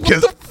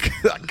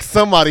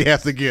somebody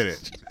has to get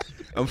it.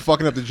 I'm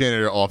fucking up the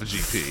janitor off of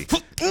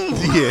GP.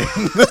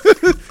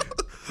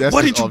 Yeah.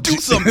 Why did you do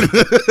something?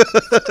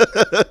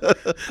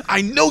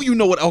 I know you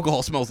know what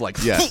alcohol smells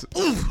like. Yes.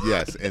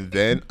 Yes. And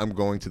then I'm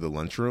going to the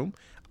lunchroom.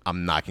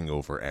 I'm knocking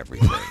over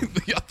everything.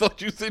 I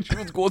thought you said you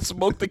was going to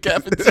smoke the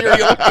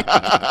cafeteria.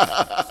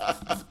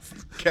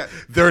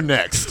 They're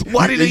next.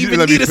 Why did they even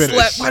need a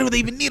snack? Why do they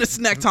even need a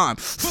snack time?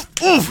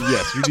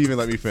 Yes, you didn't even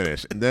let me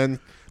finish. And then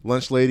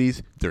lunch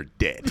ladies, they're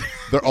dead.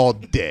 They're all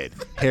dead.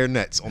 Hair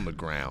nets on the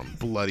ground.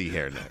 Bloody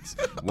hair nets.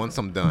 Once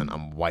I'm done,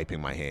 I'm wiping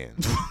my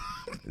hands.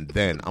 And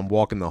then I'm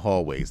walking the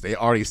hallways. They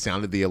already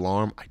sounded the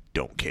alarm. I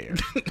don't care.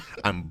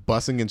 I'm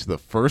busting into the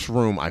first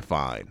room I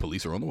find.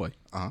 Police are on the way.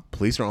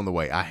 Police are on the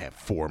way. I have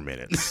 4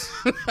 minutes.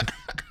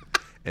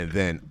 And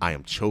then I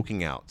am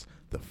choking out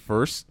the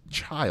first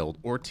child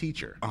or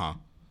teacher.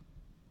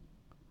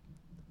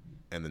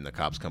 And then the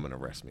cops come and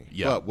arrest me.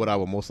 Yeah. But what I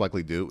will most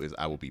likely do is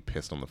I will be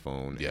pissed on the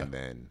phone Yeah. and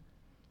then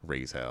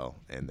raise hell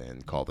and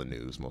then call the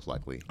news most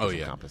likely. Oh for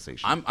yeah.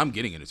 compensation. I'm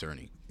getting an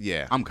attorney.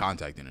 Yeah. I'm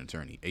contacting an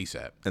attorney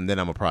ASAP. And then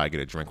I'm gonna probably get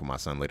a drink with my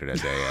son later that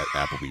day at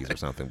Applebee's or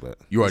something. But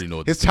You already know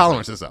what his this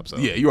tolerance tastes is up. So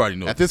Yeah, you already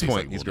know. At what this tastes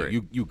point, like, he's Will.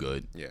 great. You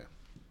good? Yeah.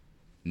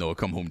 Noah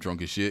come home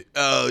drunk as shit.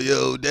 Oh,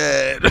 yo,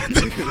 dad.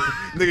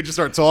 Nigga just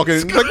start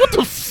talking. Like, what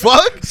the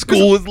fuck?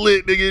 School was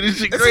lit, nigga. This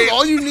shit This great. is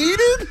all you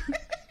needed?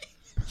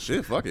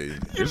 Shit, fuck it.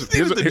 Here's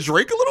a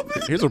drink a little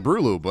bit. Here's a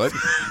Brulu, bud.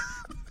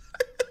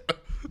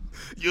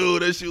 Yo,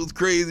 that shit was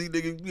crazy,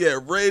 nigga. Yeah,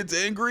 reds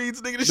and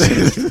greens, nigga.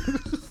 This shit.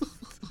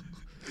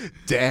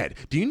 Dad,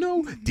 do you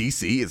know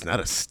DC is not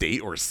a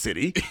state or a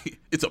city?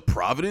 It's a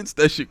Providence.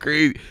 That shit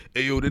crazy.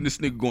 Hey, yo, then this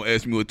nigga gonna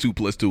ask me what 2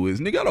 + 2 is.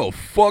 Nigga, how the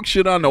fuck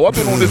should I know? I've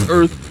been on this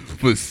earth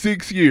for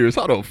 6 years.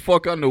 How the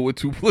fuck I know what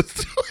 2 + 2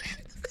 is?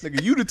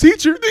 Nigga, you the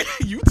teacher?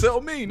 You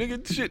tell me,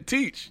 nigga. Shit,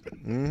 teach.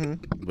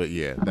 But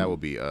yeah, that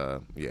would be yeah,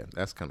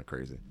 that's kind of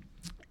crazy.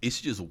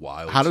 It's just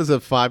wild. How does a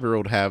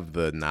 5-year-old have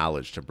the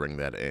knowledge to bring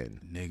that in?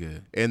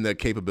 Nigga. And the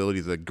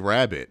capability to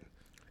grab it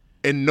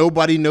and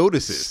nobody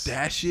notices?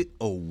 Stash it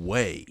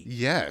away.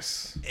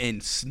 Yes.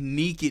 And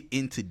sneak it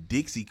into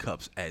Dixie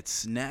cups at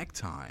snack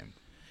time.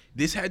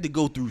 This had to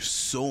go through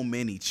so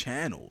many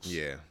channels.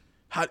 Yeah.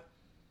 How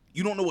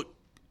you don't know what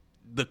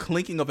the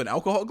clinking of an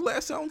alcohol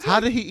glass sounds How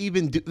like? did he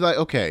even do, like,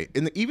 okay,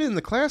 even in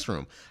the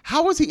classroom,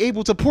 how was he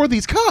able to pour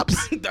these cups?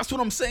 That's what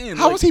I'm saying.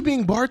 How was he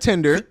being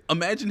bartender?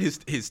 Imagine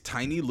his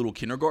tiny little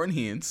kindergarten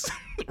hands,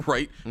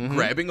 right?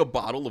 Grabbing a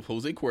bottle of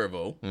Jose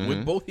Cuervo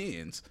with both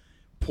hands,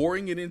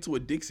 pouring it into a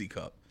Dixie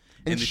cup.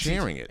 And the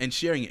sharing teacher, it. And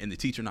sharing it. And the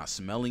teacher not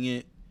smelling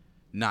it,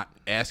 not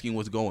asking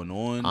what's going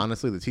on.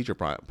 Honestly, the teacher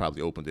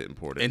probably opened it and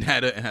poured it. And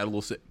had a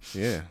little sip.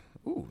 Yeah.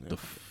 Ooh.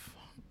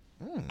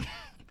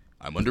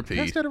 I'm Pass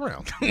underpaid. that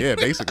around. Yeah,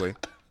 basically.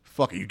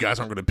 Fuck it, you guys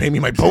aren't going to pay me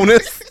my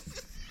bonus?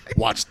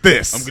 Watch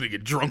this. I'm gonna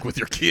get drunk with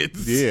your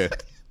kids. Yeah.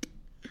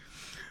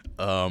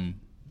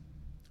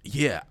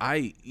 Yeah,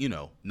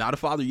 not a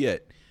father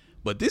yet,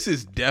 but this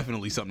is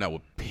definitely something that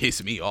would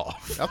piss me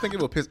off. I think it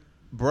will piss.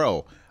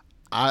 Bro,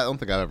 I don't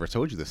think I've ever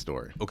told you this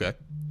story. Okay.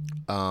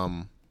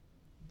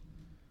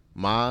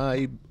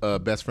 My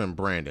best friend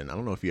Brandon, I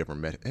don't know if you ever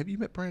met. Have you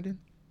met Brandon?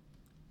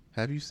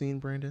 Have you seen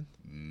Brandon?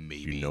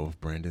 Maybe. You know of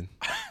Brandon?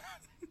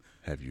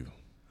 Have you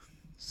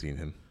seen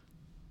him?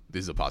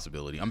 This is a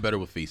possibility. I'm better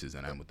with faces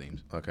than I am with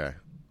names. Okay.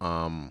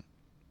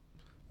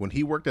 When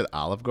he worked at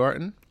Olive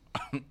Garden,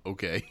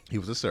 Okay. he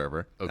was a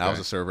server. Okay. I was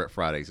a server at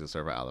Fridays, a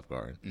server at Olive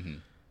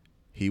Garden.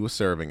 He was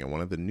serving, and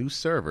one of the new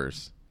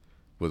servers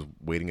was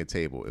waiting a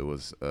table. It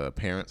was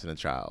parents and a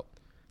child.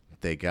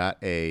 They got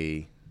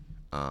a,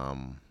 I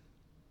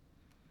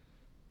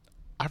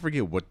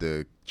forget what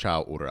the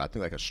child ordered. I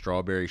think like a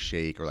strawberry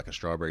shake or like a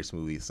strawberry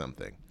smoothie,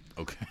 something.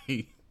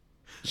 Okay.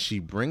 She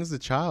brings the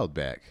child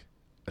back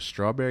a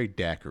strawberry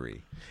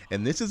daiquiri,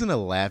 and this isn't a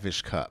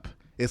lavish cup.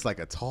 It's like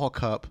a tall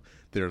cup.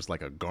 There's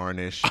like a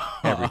garnish,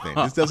 everything.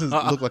 This doesn't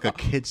look like a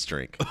kid's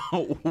drink.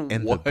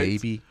 And What? the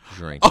baby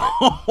drank it.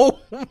 Oh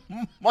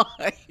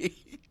my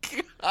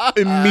God.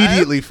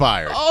 Immediately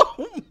fired.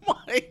 Oh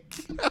my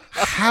God.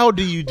 How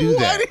do you do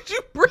Why that? did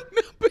you bring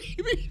the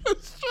baby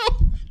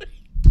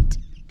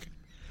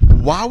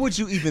Why would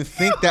you even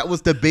think that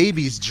was the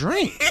baby's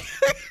drink?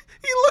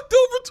 He looked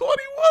over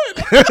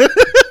 21.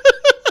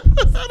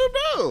 I don't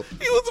know.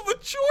 He was a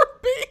mature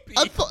baby.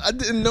 I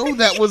didn't know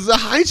that was a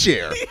high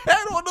chair. He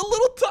had on a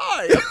little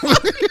tie.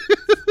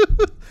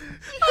 I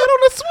had on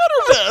a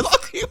sweater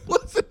vest. He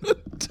wasn't a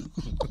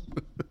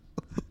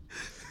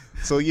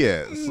So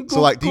yeah, so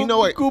like, do you know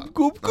what?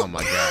 Goop, Oh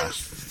my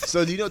gosh.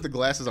 So do you know what the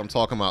glasses I'm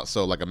talking about?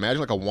 So like, imagine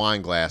like a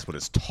wine glass, but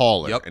it's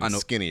taller Yep, I and know.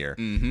 skinnier,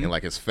 and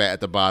like it's fat at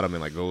the bottom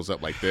and like goes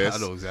up like this. I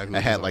know exactly I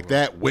what had you're like talking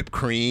that whipped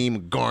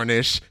cream,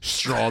 garnish,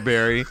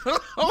 strawberry.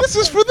 This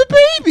is for the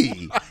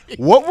baby.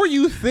 What were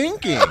you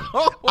thinking?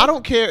 I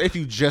don't care if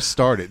you just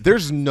started.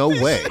 There's no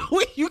way.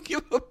 When you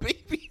give a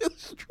baby a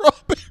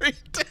strawberry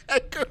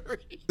daiquiri.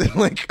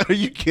 Like, are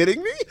you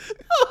kidding me?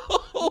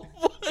 Oh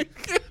my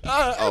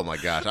god. Oh my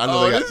gosh! I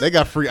know they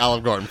got free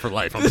Olive Garden for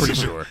life. I'm pretty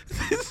sure.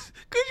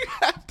 Because you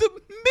have to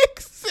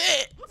mix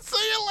it. So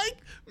you're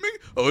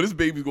like, oh, this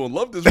baby's gonna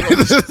love this rum,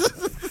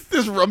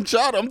 this rum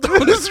chata. I'm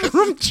throwing this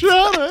rum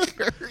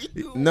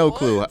chata. No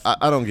clue.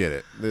 I don't get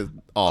it. It's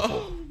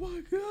awful. Oh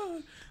my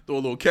god. Throw a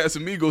little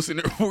Casamigos in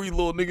there for you,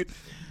 little nigga.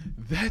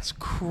 That's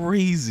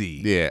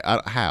crazy. Yeah.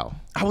 How?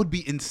 I would be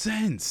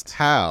incensed.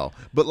 How?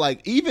 But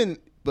like,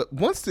 but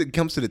once it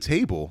comes to the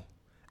table,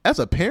 as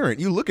a parent,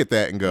 you look at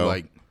that and go,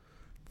 Like,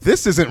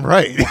 this isn't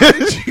right.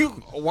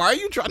 why are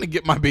you trying to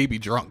get my baby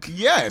drunk?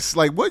 Yes.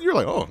 Like, what? You're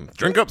like, oh,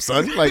 drink up,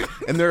 son. Like,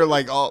 and they're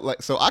like, all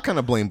like, so I kind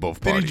of blame both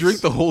Did parties. he drink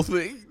the whole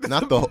thing?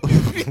 Not the whole.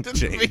 Did the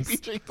James. baby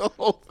drink the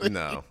whole thing?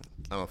 No,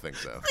 I don't think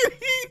so.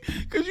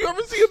 Because you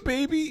ever see a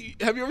baby?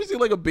 Have you ever seen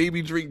like a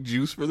baby drink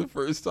juice for the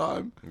first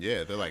time?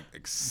 Yeah, they're like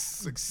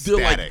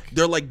ecstatic.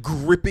 They're like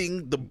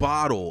gripping the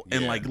bottle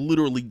and Yeah. like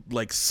literally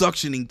like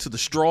suctioning to the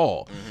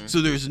straw. So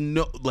there's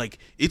no like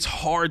it's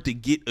hard to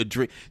get a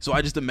drink. So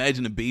I just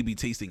imagine a baby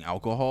tasting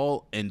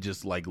alcohol and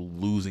just like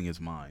losing its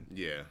mind.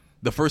 Yeah.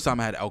 The first time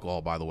I had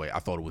alcohol, by the way, I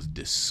thought it was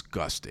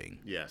disgusting.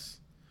 Yes.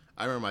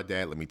 I remember my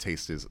dad let me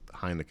taste his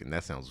Heineken.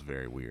 That sounds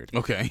very weird.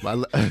 Okay.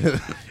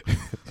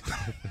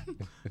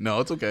 No,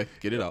 it's okay.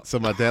 Get it out. So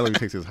my dad let me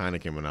taste his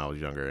Heineken when I was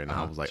younger, and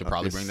I was like, Should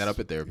probably this- bring that up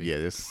at therapy. Yeah,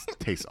 this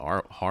tastes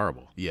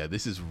horrible. Yeah,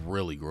 this is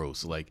really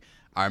gross. Like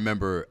I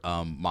remember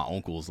my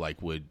uncles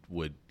like would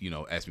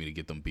ask me to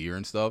get them beer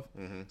and stuff.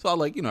 So I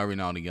like every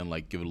now and again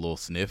like give it a little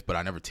sniff, but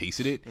I never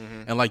tasted it.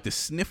 And like the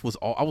sniff was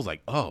all I was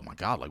like, oh my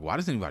god, like why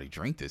does anybody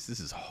drink this? This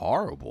is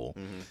horrible.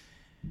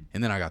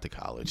 And then I got to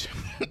college.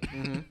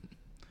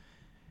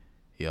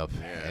 Yep.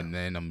 Yeah. And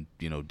then I'm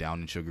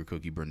down in sugar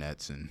cookie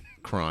brunettes and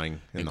Crying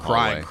in the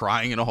crying hallway.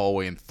 crying in the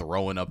hallway and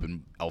throwing up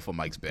in Alpha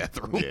Mike's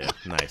bathroom. Yeah,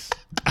 nice.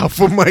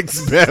 Alpha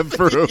Mike's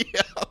bathroom.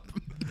 Yeah.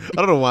 I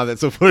don't know why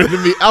that's so funny to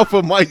me.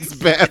 Alpha Mike's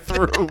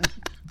bathroom.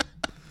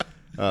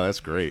 Oh, that's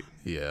great.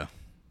 Yeah.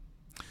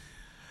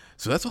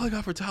 So that's all I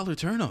got for Tyler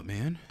Turn Up,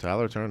 man.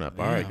 Tyler Turn Up.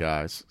 All right, Yeah.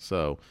 guys.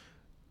 So,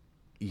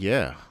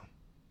 yeah.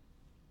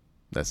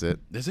 That's it.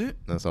 That's it?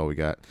 That's all we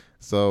got.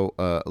 So,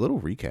 a little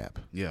recap.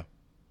 Yeah.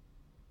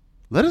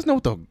 Let us know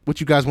what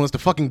you guys want us to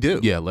fucking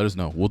do. Yeah, let us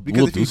know. Because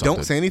we'll if do you something.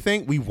 don't say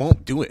anything, we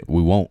won't do it.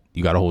 We won't.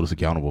 You got to hold us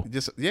accountable.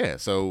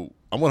 So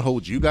I'm going to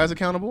hold you guys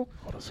accountable.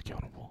 Hold us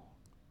accountable.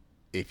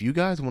 If you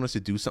guys want us to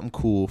do something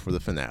cool for the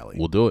finale,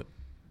 We'll do it.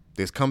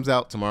 this comes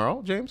out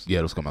tomorrow, James? Yeah,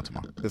 it'll come out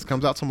tomorrow. This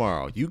comes out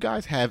tomorrow. You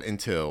guys have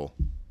until,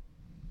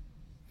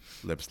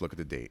 let's look at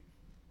the date.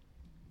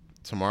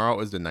 Tomorrow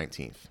is the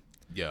 19th.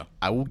 Yeah.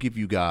 I will give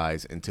you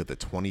guys until the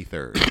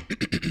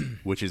 23rd,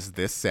 which is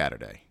this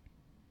Saturday.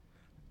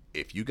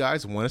 If you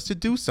guys want us to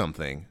do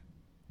something,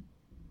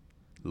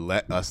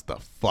 let us the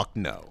fuck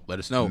know. Let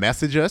us know.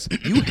 Message us.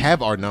 You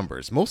have our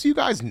numbers. Most of you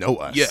guys know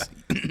us. Yeah.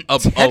 a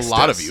Text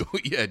lot us. of you.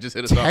 Yeah, just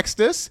hit us up. Text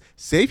us.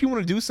 Say if you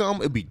want to do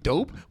something. It'd be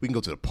dope. We can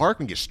go to the park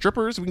and get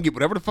strippers. We can get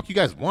whatever the fuck you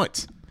guys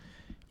want.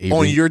 Avery.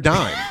 On your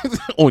dime.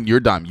 On your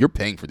dime. You're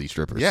paying for these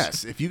strippers.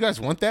 Yes. If you guys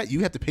want that,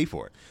 you have to pay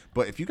for it.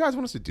 But if you guys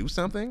want us to do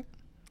something,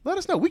 let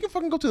us know. We can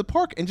fucking go to the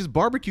park and just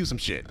barbecue some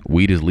shit.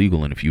 Weed is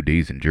legal in a few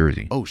days in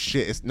Jersey. Oh,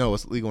 shit. It's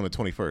legal on the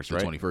 21st,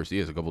 right? The 21st.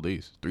 Yeah, it's a couple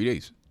days. 3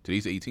 days.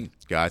 Today's the 18th.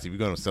 Guys, if you're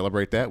going to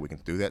celebrate that, we can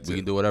do that too. We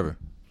can do whatever.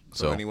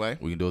 So anyway.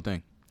 we can do a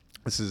thing.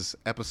 This is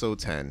episode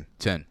 10.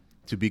 10.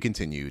 To be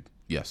continued.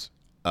 Yes.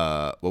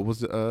 What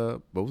was it?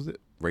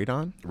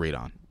 Radon?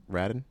 Radon.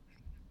 Radon?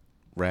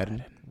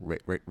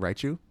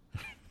 Right you?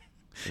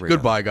 Radon.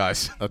 Goodbye,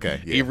 guys.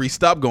 Okay. Yeah. Avery,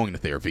 stop going to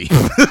therapy.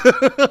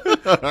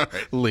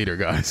 Later,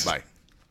 guys. Bye.